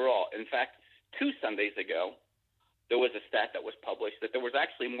overall. In fact, 2 Sundays ago, there was a stat that was published that there was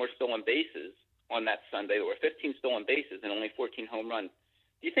actually more stolen bases on that Sunday. There were 15 stolen bases and only 14 home runs.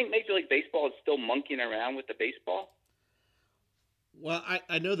 Do you think Major League Baseball is still monkeying around with the baseball? Well,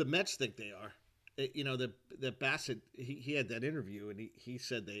 I know the Mets think they are. the Bassett, he had that interview and he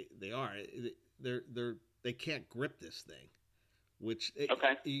said they can't grip this thing, which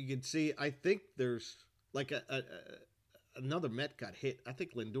you can see. I think there's like another Met got hit. I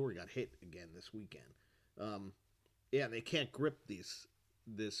think Lindor got hit again this weekend. They can't grip this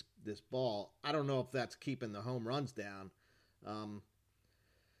ball. I don't know if that's keeping the home runs down.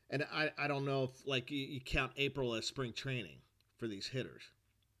 And I don't know if like you count April as spring training for these hitters.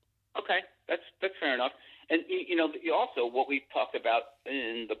 Okay, that's fair enough. And you also, what we talked about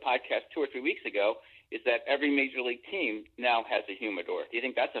in the podcast 2 or 3 weeks ago is that every major league team now has a humidor. Do you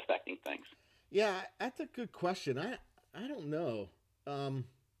think that's affecting things? Yeah, that's a good question. I don't know.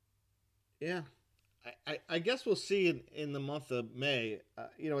 I guess we'll see in the month of May.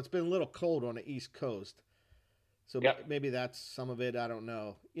 It's been a little cold on the East Coast. So maybe that's some of it. I don't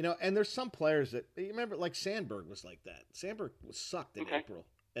know. And there's some players that, you remember, like Sandberg was like that. Sandberg was sucked in April.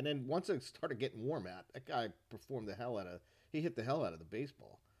 And then once it started getting warm out, that guy he hit the hell out of the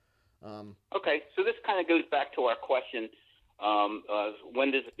baseball. Okay, so this kind of goes back to our question,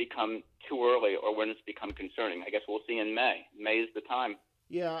 when does it become too early or when does it become concerning? I guess we'll see in May. May is the time.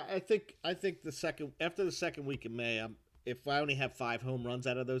 Yeah, I think after the second week of May, if I only have 5 home runs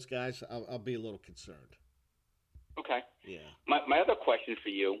out of those guys, I'll be a little concerned. Okay. Yeah. My other question for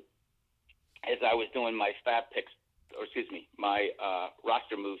you, as I was doing my my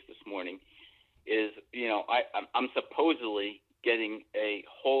roster moves this morning, is I'm supposedly getting a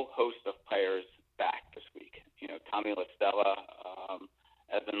whole host of players back this week. Tommy La Stella,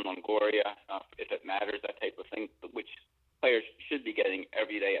 Evan Longoria, if it matters, that type of thing, which players should be getting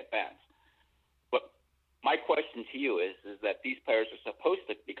every day at bats. But my question to you is that these players are supposed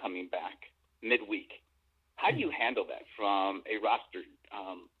to be coming back midweek. How do you handle that from a roster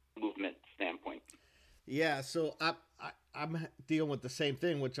movement standpoint? Yeah, so I'm dealing with the same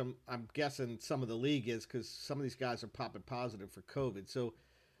thing, which I'm guessing some of the league is, because some of these guys are popping positive for COVID. So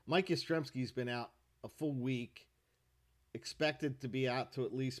Mike Yastrzemski's been out a full week, expected to be out to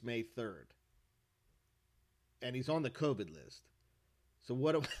at least May 3rd. And he's on the COVID list. So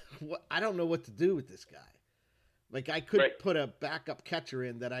what I don't know what to do with this guy. Like, I could put a backup catcher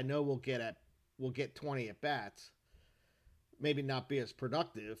in that I know will get 20 at bats, maybe not be as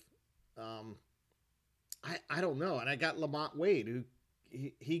productive. I don't know. And I got Lamont Wade, who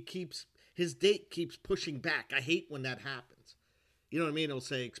his date keeps pushing back. I hate when that happens. You know what I mean? It'll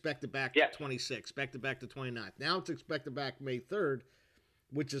say expected back to 26, expected back to 29. Now it's expected back May 3rd,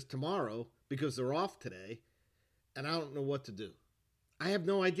 which is tomorrow, because they're off today. And I don't know what to do. I have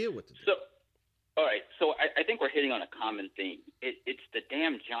no idea what to do. So, all right. So I think we're hitting on a common theme. It's the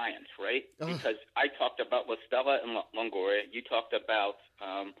damn Giants, right? Because I talked about La Stella and Longoria. You talked about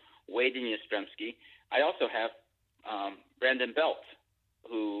Wade and Yastrzemski. I also have Brandon Belt,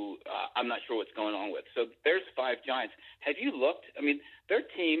 who I'm not sure what's going on with. So there's 5 Giants. Have you looked? I mean, their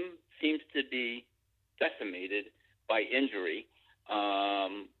team seems to be decimated by injury.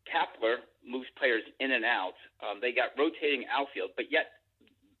 Kapler moves players in and out. They got rotating outfield, but yet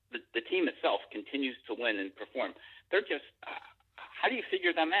the team itself continues to win and perform. They're just how do you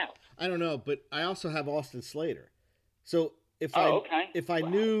figure them out? I don't know, but I also have Austin Slater. So if I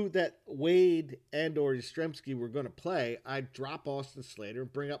knew that Wade and or Yastrzemski were going to play, I'd drop Austin Slater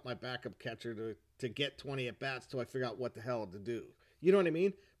and bring up my backup catcher to get 20 at bats till I figure out what the hell to do. You know what I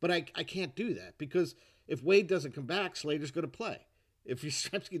mean? But I can't do that, because if Wade doesn't come back, Slater's going to play. If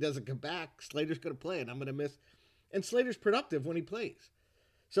Yastrzemski doesn't come back, Slater's going to play, and I'm going to miss. And Slater's productive when he plays.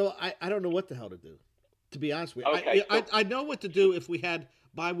 So I don't know what the hell to do, to be honest with you. Okay, I know what to do if we had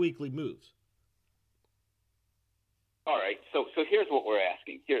bi-weekly moves. All right. So here's what we're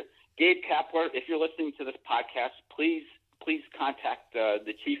asking. Here, Gabe Kapler, if you're listening to this podcast, please contact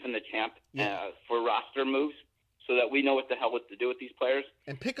the Chief and the Champ for roster moves so that we know what the hell to do with these players.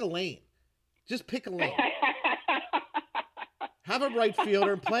 And pick a lane. Just pick a lane. Have a right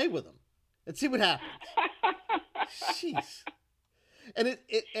fielder and play with him, and see what happens. Jeez. And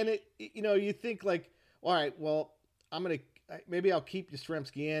it you think like, all right, well, maybe I'll keep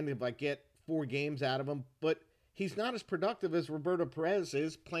Yastrzemski in if I get 4 games out of him, but he's not as productive as Roberto Perez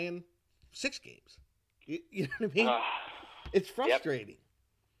is playing 6 games. You know what I mean? It's frustrating.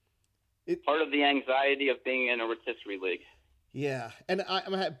 Yep. Part of the anxiety of being in a rotisserie league. Yeah, and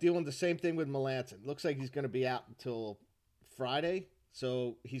I'm dealing the same thing with Melancon. Looks like he's going to be out until Friday,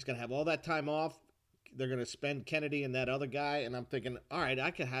 so he's going to have all that time off. They're going to spend Kennedy and that other guy, and I'm thinking, all right,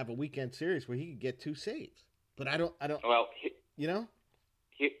 I could have a weekend series where he could get 2 saves. But I don't. Well,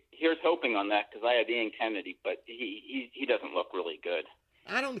 here's hoping on that, because I had Ian Kennedy, but he doesn't look really good.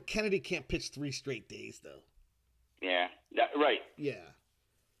 Kennedy can't pitch 3 straight days though. Yeah, right. Yeah.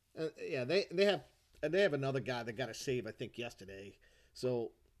 Yeah, they have another guy that got a save, I think, yesterday.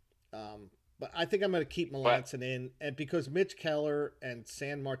 So, but I think I'm going to keep Melancon in, and because Mitch Keller and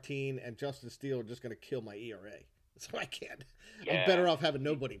San Martin and Justin Steele are just going to kill my ERA, so I can't. Yeah. I'm better off having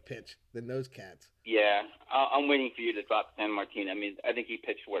nobody pitch than those cats. Yeah, I'm waiting for you to drop San Martin. I mean, I think he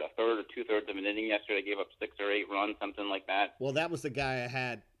pitched a third or 2/3 of an inning yesterday. Gave up 6 or 8 runs, something like that. Well, that was the guy I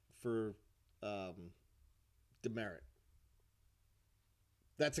had for Demerit.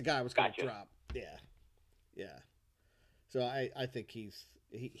 That's a guy I was going to drop. Yeah. So I think he's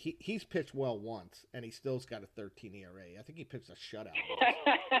pitched well once, and he still's got a 13 ERA. I think he pitched a shutout.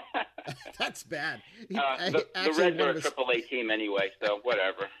 That's bad. The Reds are a AAA team anyway, so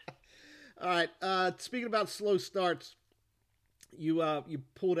whatever. All right. Speaking about slow starts, you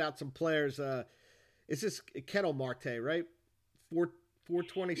pulled out some players. Is this Ketel Marte, right?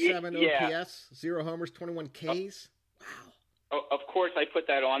 427 OPS, 0 homers, 21 Ks. Wow. Of course, I put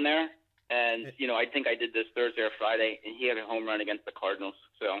that on there. And, I think I did this Thursday or Friday, and he had a home run against the Cardinals.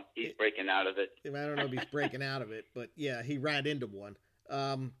 So he's breaking out of it. I don't know if he's breaking out of it, but, yeah, he ran into one.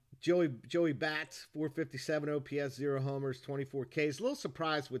 Joey Bats, 457 OPS, 0 homers, 24 Ks. A little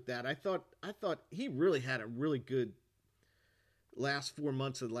surprised with that. I thought he really had a really good last 4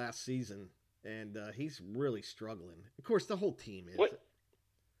 months of last season, and he's really struggling. Of course, the whole team is.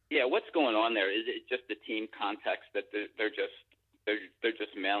 What's going on there? Is it just the team context that they're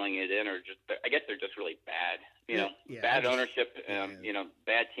just mailing it in, or I guess they're just really bad. Bad ownership.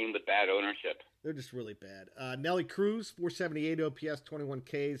 Bad team with bad ownership. They're just really bad. Nelly Cruz, 478 OPS, 21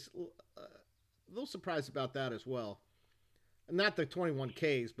 Ks. A little surprised about that as well. Not the 21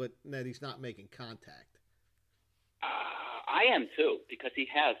 Ks, but that he's not making contact. I am too, because he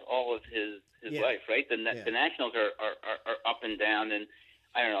has all of his life, right? The Nationals are up and down, and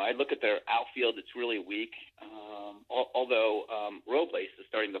I don't know. I look at their outfield; it's really weak. Although Robles is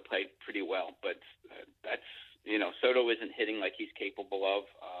starting to play pretty well, but that's Soto isn't hitting like he's capable of.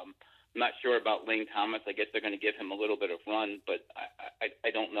 I'm not sure about Lane Thomas. I guess they're going to give him a little bit of run, but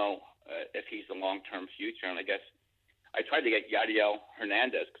I don't know if he's a long-term future. And I guess I tried to get Yadiel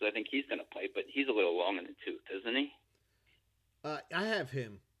Hernandez because I think he's going to play, but he's a little long in the tooth, isn't he? I have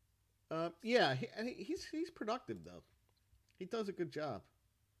him. He's productive though. He does a good job.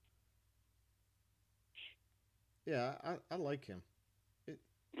 Yeah, I like him.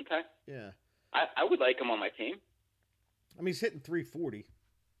 Okay. Yeah. I would like him on my team. I mean, he's hitting 340.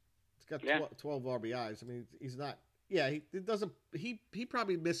 He's got 12 RBIs. I mean, he's not. Yeah, he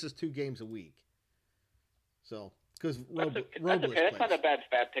probably misses 2 games a week. So, because Robles okay. That's not a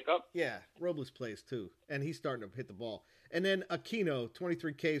bad pickup. Yeah, Robles plays too, and he's starting to hit the ball. And then Aquino,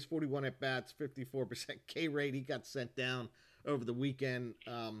 23 Ks, 41 at bats, 54% K rate. He got sent down over the weekend.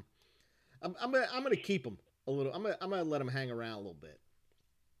 I'm gonna keep him a little. I'm gonna let him hang around a little bit.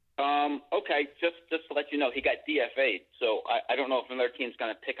 Okay, just to let you know, he got DFA'd, so I don't know if another team's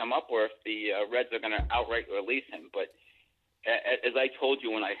going to pick him up or if the Reds are going to outright release him. But as I told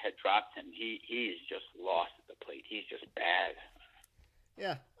you when I had dropped him, he's just lost at the plate. He's just bad.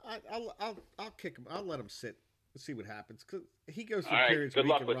 Yeah, I'll kick him. I'll let him sit. Let's see what happens. Cause he goes through periods where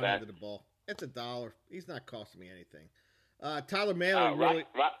he can run into the ball. It's $1. He's not costing me anything. Tyler Mahle really.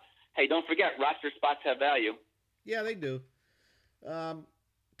 Hey, don't forget, roster spots have value. Yeah, they do.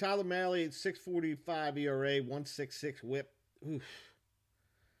 Tyler Mahle, 6.45 ERA, 1.66 WHIP. Oof.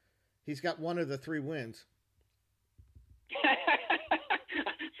 He's got one of the 3 wins.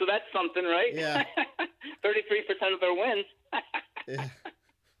 So that's something, right? Yeah. 33% of their wins. Yeah.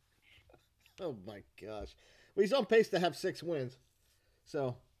 Oh my gosh. Well, he's on pace to have 6 wins.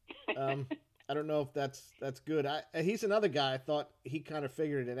 So, I don't know if that's good. He's another guy I thought he kind of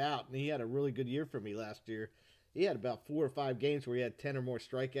figured it out, and he had a really good year for me last year. He had about 4 or 5 games where he had 10 or more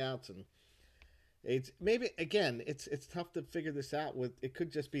strikeouts, and it's tough to figure this out. It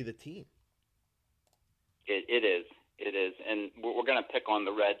could just be the team. It is, and we're going to pick on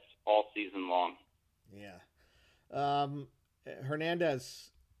the Reds all season long. Yeah.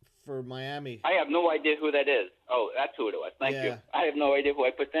 Hernandez for Miami. I have no idea who that is. Oh, that's who it was. Thank you. I have no idea who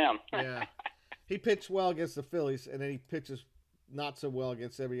I put down. Yeah. He pitched well against the Phillies, and then he pitches not so well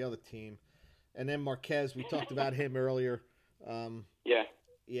against every other team. And then Marquez, we talked about him earlier.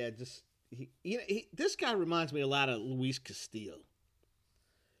 Yeah, just this guy reminds me a lot of Luis Castillo,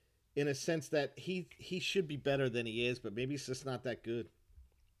 in a sense that he should be better than he is, but maybe he's just not that good.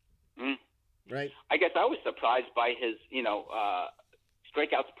 Right? I guess I was surprised by his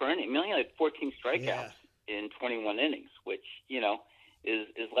strikeouts per inning. He only had 14 strikeouts in 21 innings, which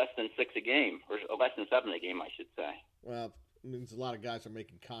is less than 6 a game, or less than 7 a game, I should say. Well, it means a lot of guys are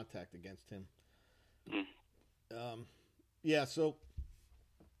making contact against him. So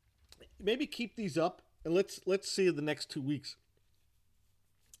maybe keep these up and let's see the next 2 weeks.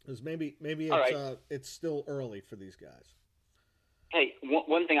 Because maybe it's still early for these guys. Hey,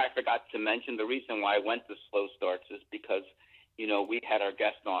 one thing I forgot to mention, the reason why I went to slow starts is because, we had our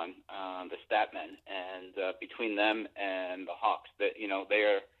guest on, the Statmen, and between them and the Hawks, that they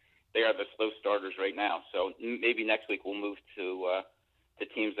are the slow starters right now. So maybe next week we'll move to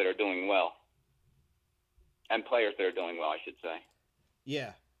teams that are doing well and players that are doing well, I should say.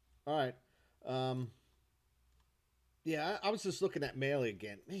 Yeah. All right. Yeah, I was just looking at Maile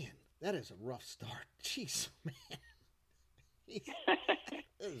again. Man, that is a rough start. Jeez, man.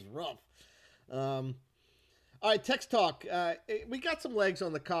 This is rough. All right, Text Talk. We got some legs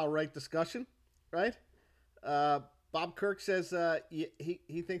on the Kyle Wright discussion, right? Bob Kirk says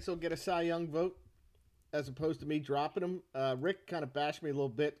he thinks he'll get a Cy Young vote as opposed to me dropping him. Rick kind of bashed me a little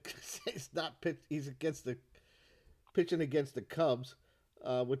bit because he's against the pitching against the Cubs,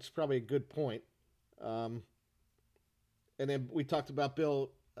 which is probably a good point. And then we talked about Bill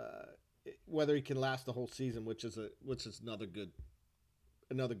whether he can last the whole season, which is another good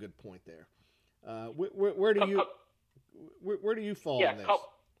point there. Where do you fall on this?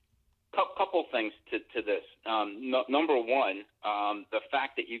 Couple things to this. Number one, the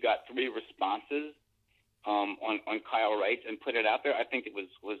fact that you got 3 responses on Kyle Wright and put it out there, I think it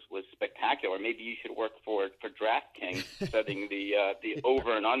was spectacular. Maybe you should work for DraftKings, setting the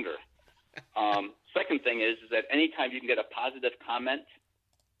over and under. Second thing is that anytime you can get a positive comment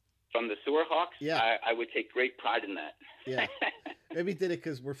from the Sewer Hawks, I would take great pride in that. Yeah, maybe he did it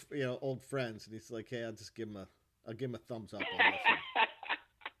because we're old friends, and he's like, hey, I'll give him a thumbs up on this.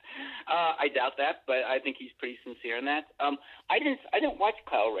 I doubt that, but I think he's pretty sincere in that. I didn't watch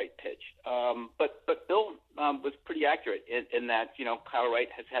Kyle Wright pitch, but Bill was pretty accurate in that Kyle Wright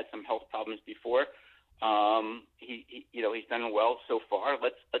has had some health problems before. He's done well so far.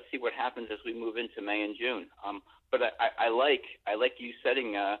 Let's see what happens as we move into May and June. But I like you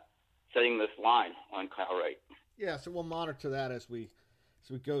setting this line on Kyle Wright. Yeah, so we'll monitor that as we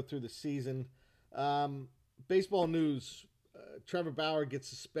go through the season. Baseball news: Trevor Bauer gets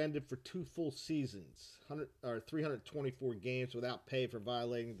suspended for 2 full seasons, 324 games without pay for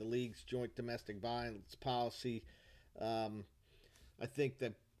violating the league's joint domestic violence policy. I think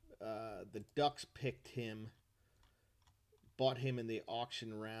that the Ducks picked him, bought him in the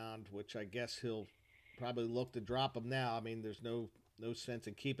auction round, which I guess he'll probably look to drop him now. I mean, there's no sense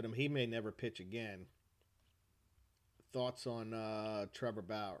in keeping him. He may never pitch again. Thoughts on Trevor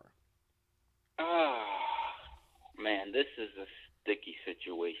Bauer? Man, this is a sticky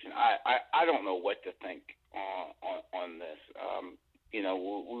situation. I don't know what to think on this.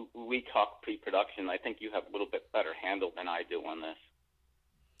 We talk pre-production. I think you have a little bit better handle than I do on this.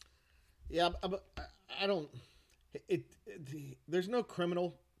 Yeah, I don't. There's no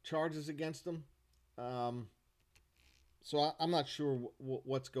criminal charges against him, so I'm not sure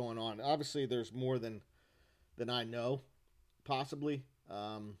what's going on. Obviously, there's more than I know, possibly.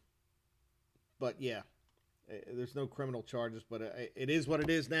 But yeah, there's no criminal charges. But it is what it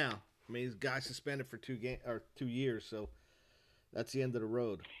is now. I mean, this guy's suspended for 2 years, so that's the end of the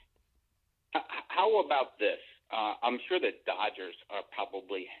road. How about this? I'm sure that Dodgers are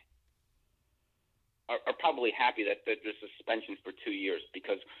probably happy that there's suspension for 2 years,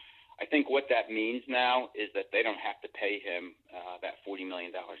 because I think what that means now is that they don't have to pay him that $40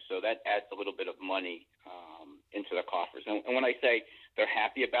 million. So that adds a little bit of money into the coffers. And when I say they're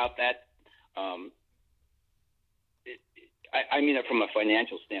happy about that, I mean it from a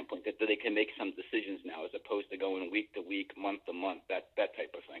financial standpoint, that they can make some decisions now as opposed to going week to week, month to month, that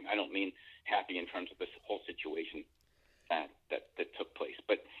type of thing. I don't mean happy in terms of this whole situation that took place.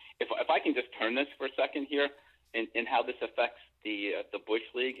 But if I can just turn this for a second here in how this affects the Bush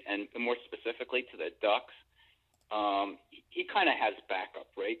League and more specifically to the Ducks, he kind of has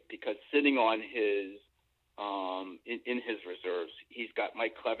backup, right? Because sitting on his in his reserves, he's got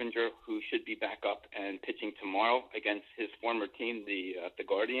Mike Clevenger, who should be back up and pitching tomorrow against his former team, the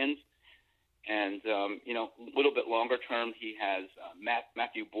Guardians. And a little bit longer term, he has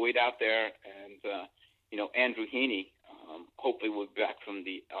Matthew Boyd out there, and Andrew Heaney hopefully will be back from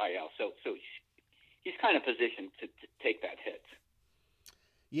the IL. So he's kind of positioned to take that hit.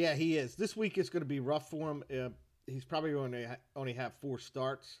 Yeah, he is. This week is going to be rough for him. He's probably going to only have 4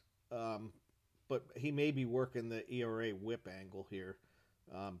 starts, but he may be working the ERA whip angle here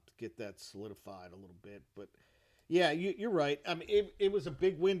to get that solidified a little bit. But yeah, you're right. I mean, it was a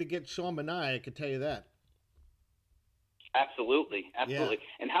big win to get Sean Manaea, I can tell you that. Absolutely. Yeah.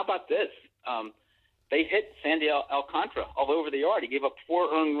 And how about this? they hit Sandy Alcantara all over the yard. He gave up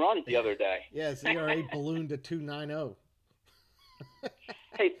 4 earned runs the other day. Yeah, his ERA ballooned to 2.90.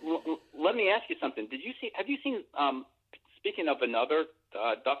 Hey, let me ask you something. Have you seen, speaking of another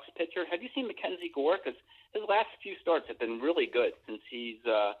Ducks pitcher, have you seen Mackenzie Gore? Because his last few starts have been really good since he's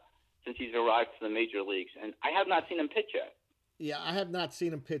arrived to the major leagues, and I have not seen him pitch yet. Yeah, I have not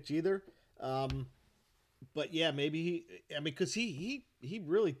seen him pitch either. But yeah, maybe because he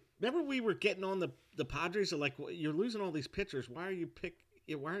really, remember we were getting on the Padres are like, well, you're losing all these pitchers. Why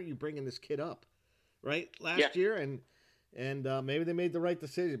aren't you bringing this kid up, right? Last year, and maybe they made the right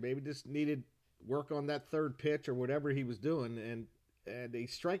decision. Maybe just needed work on that third pitch or whatever he was doing, and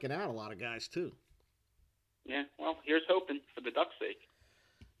he's striking out a lot of guys too. Yeah, well, here's hoping for the Ducks' sake.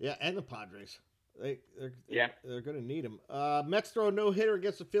 Yeah, and the Padres. They're going to need him. Mets throw a no-hitter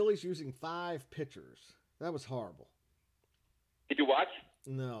against the Phillies using 5 pitchers. That was horrible. Did you watch?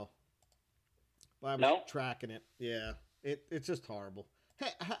 No. I was tracking it. Yeah, it's just horrible. Hey,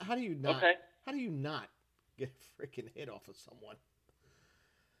 how do you not? Okay. How do you not get a freaking hit off of someone?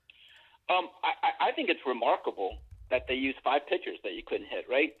 I think it's remarkable that they use 5 pitchers that you couldn't hit,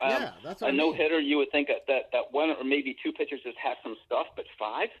 right? Yeah, that's what I mean. No-hitter, you would think that one or maybe 2 pitchers just have some stuff, but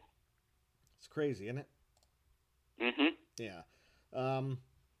 5? It's crazy, isn't it? Mm-hmm. Yeah.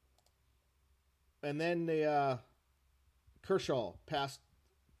 And then Kershaw passed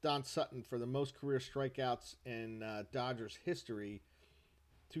Don Sutton for the most career strikeouts in Dodgers history,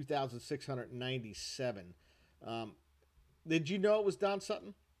 2,697. Did you know it was Don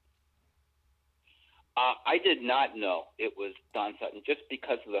Sutton? I did not know it was Don Sutton, just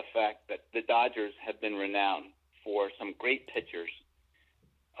because of the fact that the Dodgers have been renowned for some great pitchers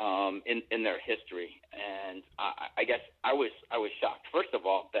in their history, and I guess I was shocked. First of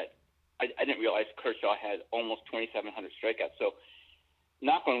all, that I didn't realize Kershaw had almost 2,700 strikeouts. So,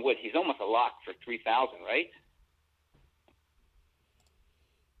 knock on wood, he's almost a lock for 3,000, right?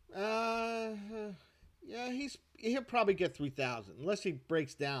 Yeah, he'll probably get 3,000 unless he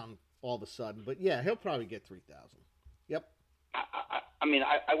breaks down all of a sudden. But yeah, he'll probably get 3,000. Yep. I mean,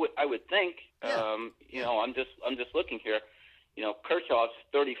 I would think. Yeah. You know, I'm just looking here. You know, Kershaw's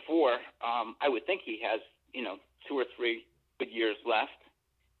 34. I would think he has 2 or 3 good years left.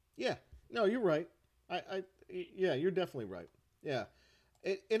 Yeah. No, you're right. Yeah, you're definitely right. Yeah.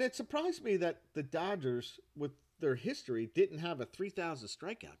 And it surprised me that the Dodgers, with their history, didn't have a 3,000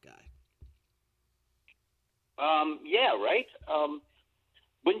 strikeout guy. Yeah, right.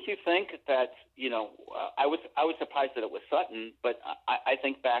 Wouldn't you think that, I was surprised that it was Sutton, but I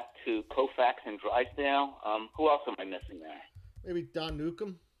think back to Koufax and Drysdale. Who else am I missing there? Maybe Don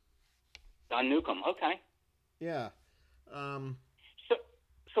Newcomb. Don Newcomb, okay. Yeah.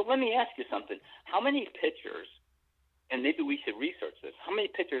 So let me ask you something. How many pitchers, and maybe we should research this, how many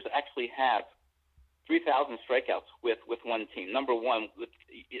pitchers actually have 3,000 strikeouts with one team? Number one,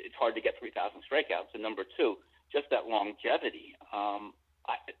 it's hard to get 3,000 strikeouts. And number two, just that longevity.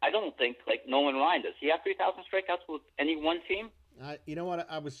 I don't think, like Nolan Ryan, does he have 3,000 strikeouts with any one team? You know what?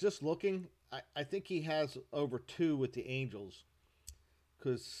 I was just looking. I think he has over 2 with the Angels,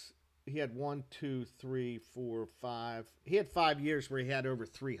 because he had 1, 2, 3, 4, 5. He had 5 years where he had over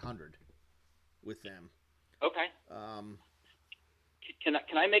 300 with them. Okay.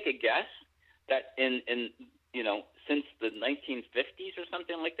 Can I make a guess that in since the 1950s or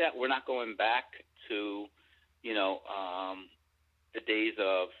something like that, we're not going back to the days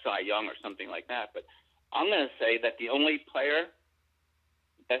of Cy Young or something like that, but I'm going to say that the only player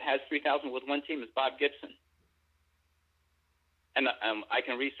that has 3,000 with one team is Bob Gibson. And I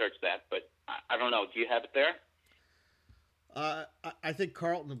can research that, but I don't know. Do you have it there? I think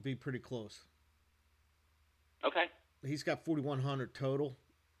Carlton would be pretty close. Okay. He's got 4,100 total,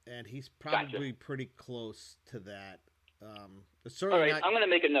 and he's probably pretty close to that. All right, I'm going to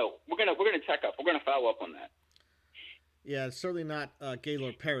make a note. We're going to check up. We're going to follow up on that. Yeah, it's certainly not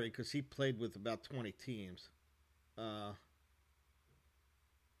Gaylord Perry, because he played with about 20 teams.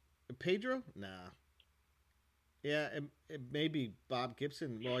 Pedro? Nah. Yeah, it may be Bob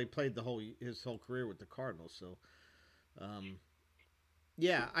Gibson. Well, he played his whole career with the Cardinals, so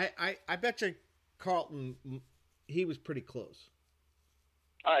yeah, I bet you Carlton, he was pretty close.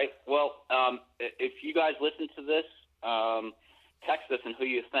 All right. Well, if you guys listen to this, text us and who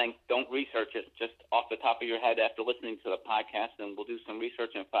you think. Don't research it just off the top of your head after listening to the podcast, and we'll do some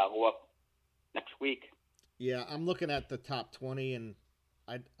research and follow up next week. Yeah, I'm looking at the top 20, and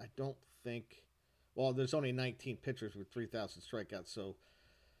I don't think. Well, there's only 19 pitchers with 3,000 strikeouts, so.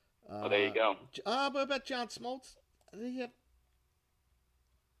 There you go. But about John Smoltz,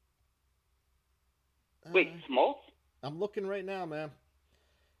 wait, Smoltz? I'm looking right now, man.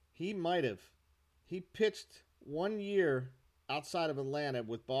 He might have. He pitched 1 year outside of Atlanta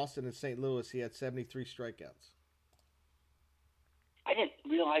with Boston and St. Louis. He had 73 strikeouts.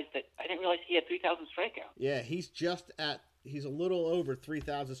 realize he had 3,000 strikeouts. Yeah, he's a little over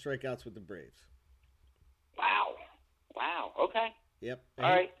 3,000 strikeouts with the Braves. Wow. Okay. Yep. All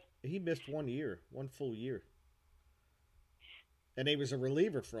right. He missed 1 full year. And he was a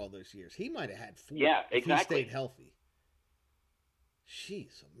reliever for all those years. He might have had 4 if he stayed healthy.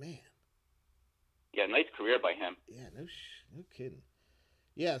 Jeez, man. Yeah, nice career by him. Yeah, no kidding.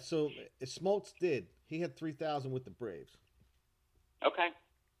 Yeah, so Smoltz did. He had 3,000 with the Braves. Okay.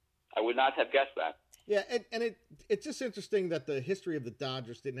 I would not have guessed that. Yeah, and it's just interesting that the history of the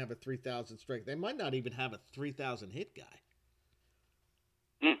Dodgers didn't have a 3,000 strike. They might not even have a 3,000 hit guy.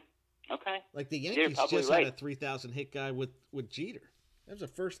 Okay. Like the Yankees just had a 3,000 hit guy with Jeter. That was the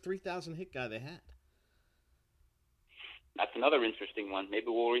first 3,000 hit guy they had. That's another interesting one. Maybe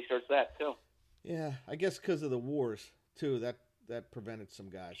we'll research that too. Yeah, I guess because of the wars too. That prevented some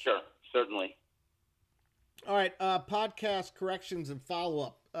guys. Sure, certainly. All right, podcast corrections and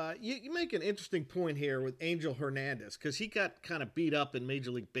follow-up. You make an interesting point here with Angel Hernandez because he got kind of beat up in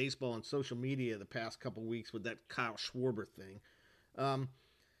Major League Baseball and social media the past couple weeks with that Kyle Schwarber thing.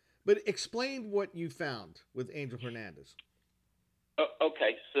 But explain what you found with Angel Hernandez.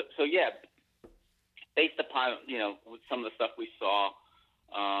 Okay, so yeah, based upon with some of the stuff we saw,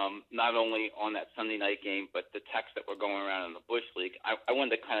 not only on that Sunday night game, but the texts that were going around in the Bush League, I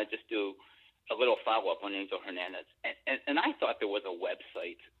wanted to kind of just do a little follow-up on Angel Hernandez. And I thought there was a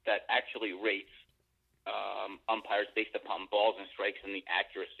website that actually rates umpires based upon balls and strikes and the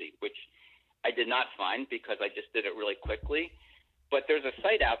accuracy, which I did not find because I just did it really quickly. But there's a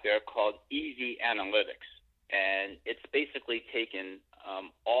site out there called Easy Analytics, and it's basically taken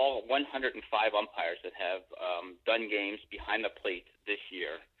all 105 umpires that have done games behind the plate this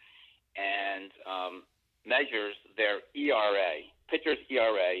year and measures their ERA, pitcher's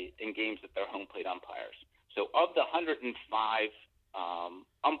ERA in games that they're home plate umpires. So of the 105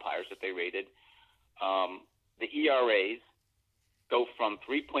 umpires that they rated, the ERAs go from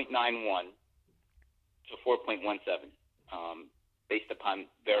 3.91 to 4.17. Based upon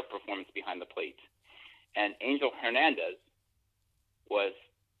their performance behind the plate. And Angel Hernandez was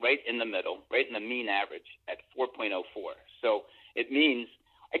right in the middle, right in the mean average at 4.04. So it means,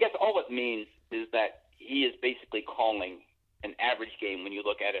 I guess all it means is that he is basically calling an average game when you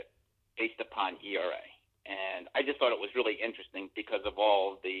look at it based upon ERA. And I just thought it was really interesting because of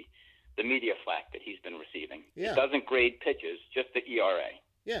all the media flack that he's been receiving. Yeah. He doesn't grade pitches, just the ERA.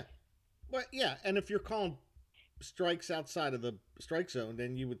 Yeah. Well, yeah, and if you're calling strikes outside of the strike zone,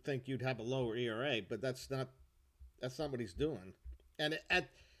 then you would think you'd have a lower ERA, but that's not what he's doing. And at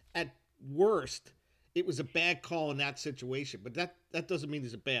worst, it was a bad call in that situation, but that doesn't mean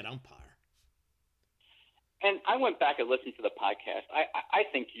he's a bad umpire. And I went back and listened to the podcast. I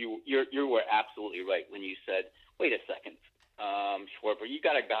think you were absolutely right when you said, wait a second, Schwarber, you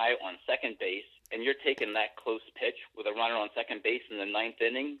got a guy on second base, and you're taking that close pitch with a runner on second base in the ninth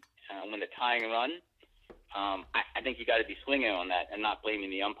inning when the tying run. I think you got to be swinging on that and not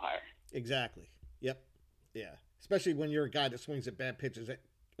blaming the umpire. Exactly. Yep. Yeah. Especially when you're a guy that swings at bad pitches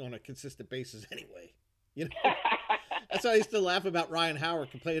on a consistent basis anyway. You know? That's why I used to laugh about Ryan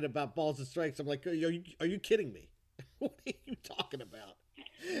Howard complaining about balls and strikes. I'm like, are you kidding me? What are you talking about?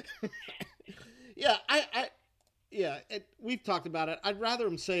 Yeah, we've talked about it. I'd rather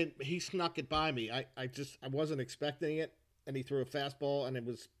him say he snuck it by me. I wasn't expecting it, and he threw a fastball, and it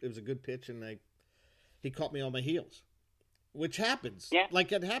was a good pitch, and he caught me on my heels, which happens. Yeah.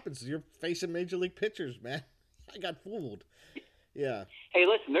 Like it happens. You're facing major league pitchers, man. I got fooled. Yeah. Hey,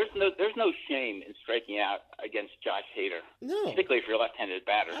 listen, there's no shame in striking out against Josh Hader. No. Particularly if you're a left-handed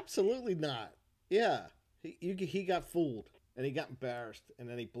batter. Absolutely not. Yeah. He got fooled, and he got embarrassed, and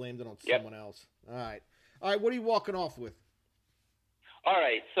then he blamed it on someone else. All right, what are you walking off with? All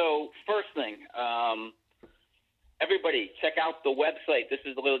right, so first thing, everybody, check out the website. This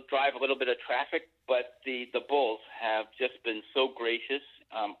is drive a little bit of traffic, but the Bulls have just been so gracious.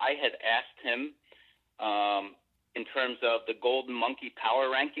 I had asked him in terms of the Golden Monkey Power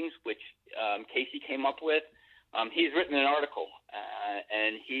Rankings, which Casey came up with. He's written an article,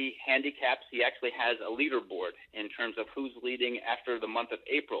 and he actually has a leaderboard in terms of who's leading after the month of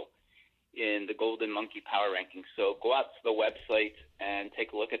April in the Golden Monkey Power Rankings. So go out to the website and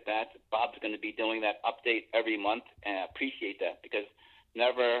take a look at that. Bob's going to be doing that update every month, and I appreciate that because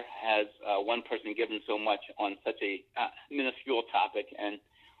never has one person given so much on such a minuscule topic, and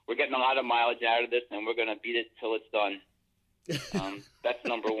we're getting a lot of mileage out of this, and we're going to beat it till it's done. That's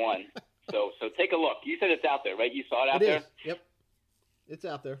number one. So take a look. You said it's out there, right? You saw it out there? Is. Yep. It's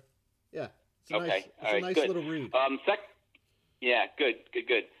out there. Yeah. It's a nice good. little read. Yeah, good.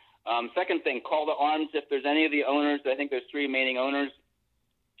 Second thing, call to arms if there's any of the owners. I think there's 3 remaining owners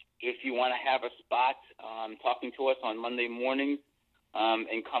if you want to have a spot talking to us on Monday mornings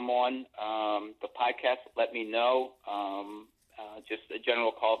and come on the podcast, let me know. Just a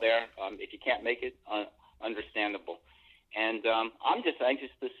general call there. If you can't make it, understandable. And I'm just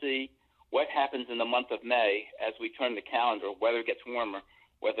anxious to see what happens in the month of May as we turn the calendar, whether it gets warmer,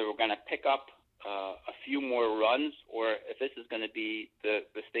 whether we're going to pick up a few more runs, or if this is going to be the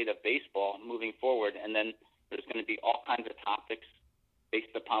state of baseball moving forward. And then there's going to be all kinds of topics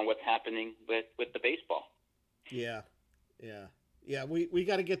based upon what's happening with the baseball. Yeah. We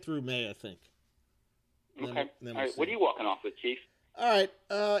got to get through May, I think. Okay. All right. What are you walking off with, Chief? All right.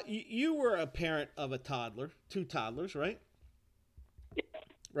 You were a parent of a toddler, 2 toddlers, right? Yeah.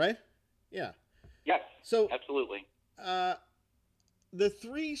 Right? Yeah. Yes. So absolutely. The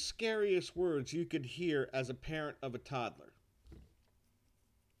 3 scariest words you could hear as a parent of a toddler.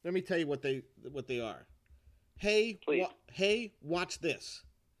 Let me tell you what they are. Hey, hey, watch this.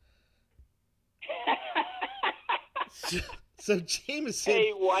 So Jameson.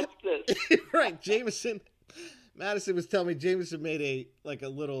 Hey, watch this. Right, Jameson. Madison was telling me Jameson made a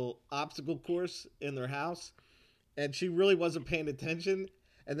little obstacle course in their house, and she really wasn't paying attention.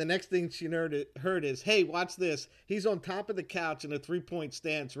 And the next thing she heard is, "Hey, watch this." He's on top of the couch in a 3-point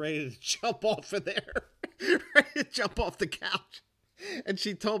stance, ready to jump off of there, ready to jump off the couch. And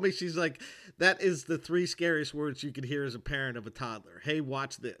she told me, she's like, "That is the 3 scariest words you could hear as a parent of a toddler. Hey,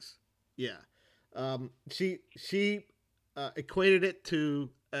 watch this." Yeah. She equated it to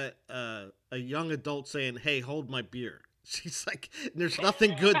a young adult saying, "Hey, hold my beer." She's like, "There's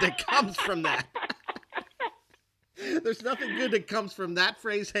nothing good that comes from that." There's nothing good that comes from that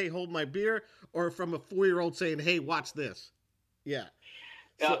phrase, "Hey, hold my beer," or from a 4-year-old saying, "Hey, watch this." Yeah.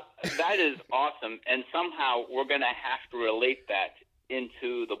 Now, that is awesome. And somehow we're going to have to relate that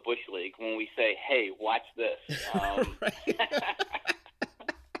into the Bush League when we say, "Hey, watch this."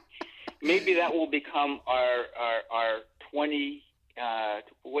 Maybe that will become our 20,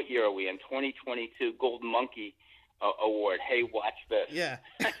 what year are we in? 2022 Golden Monkey Award. Hey, watch this. Yeah.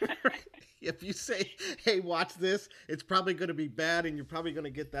 If you say, "Hey, watch this," it's probably going to be bad, and you're probably going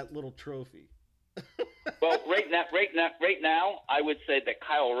to get that little trophy. Well, right now, I would say that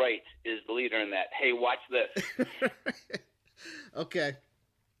Kyle Wright is the leader in that. Hey, watch this. Okay.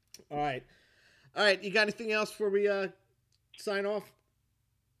 All right. You got anything else before we sign off?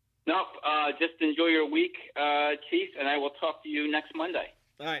 Nope. Just enjoy your week, Chief, and I will talk to you next Monday.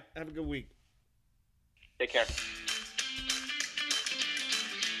 All right. Have a good week. Take care.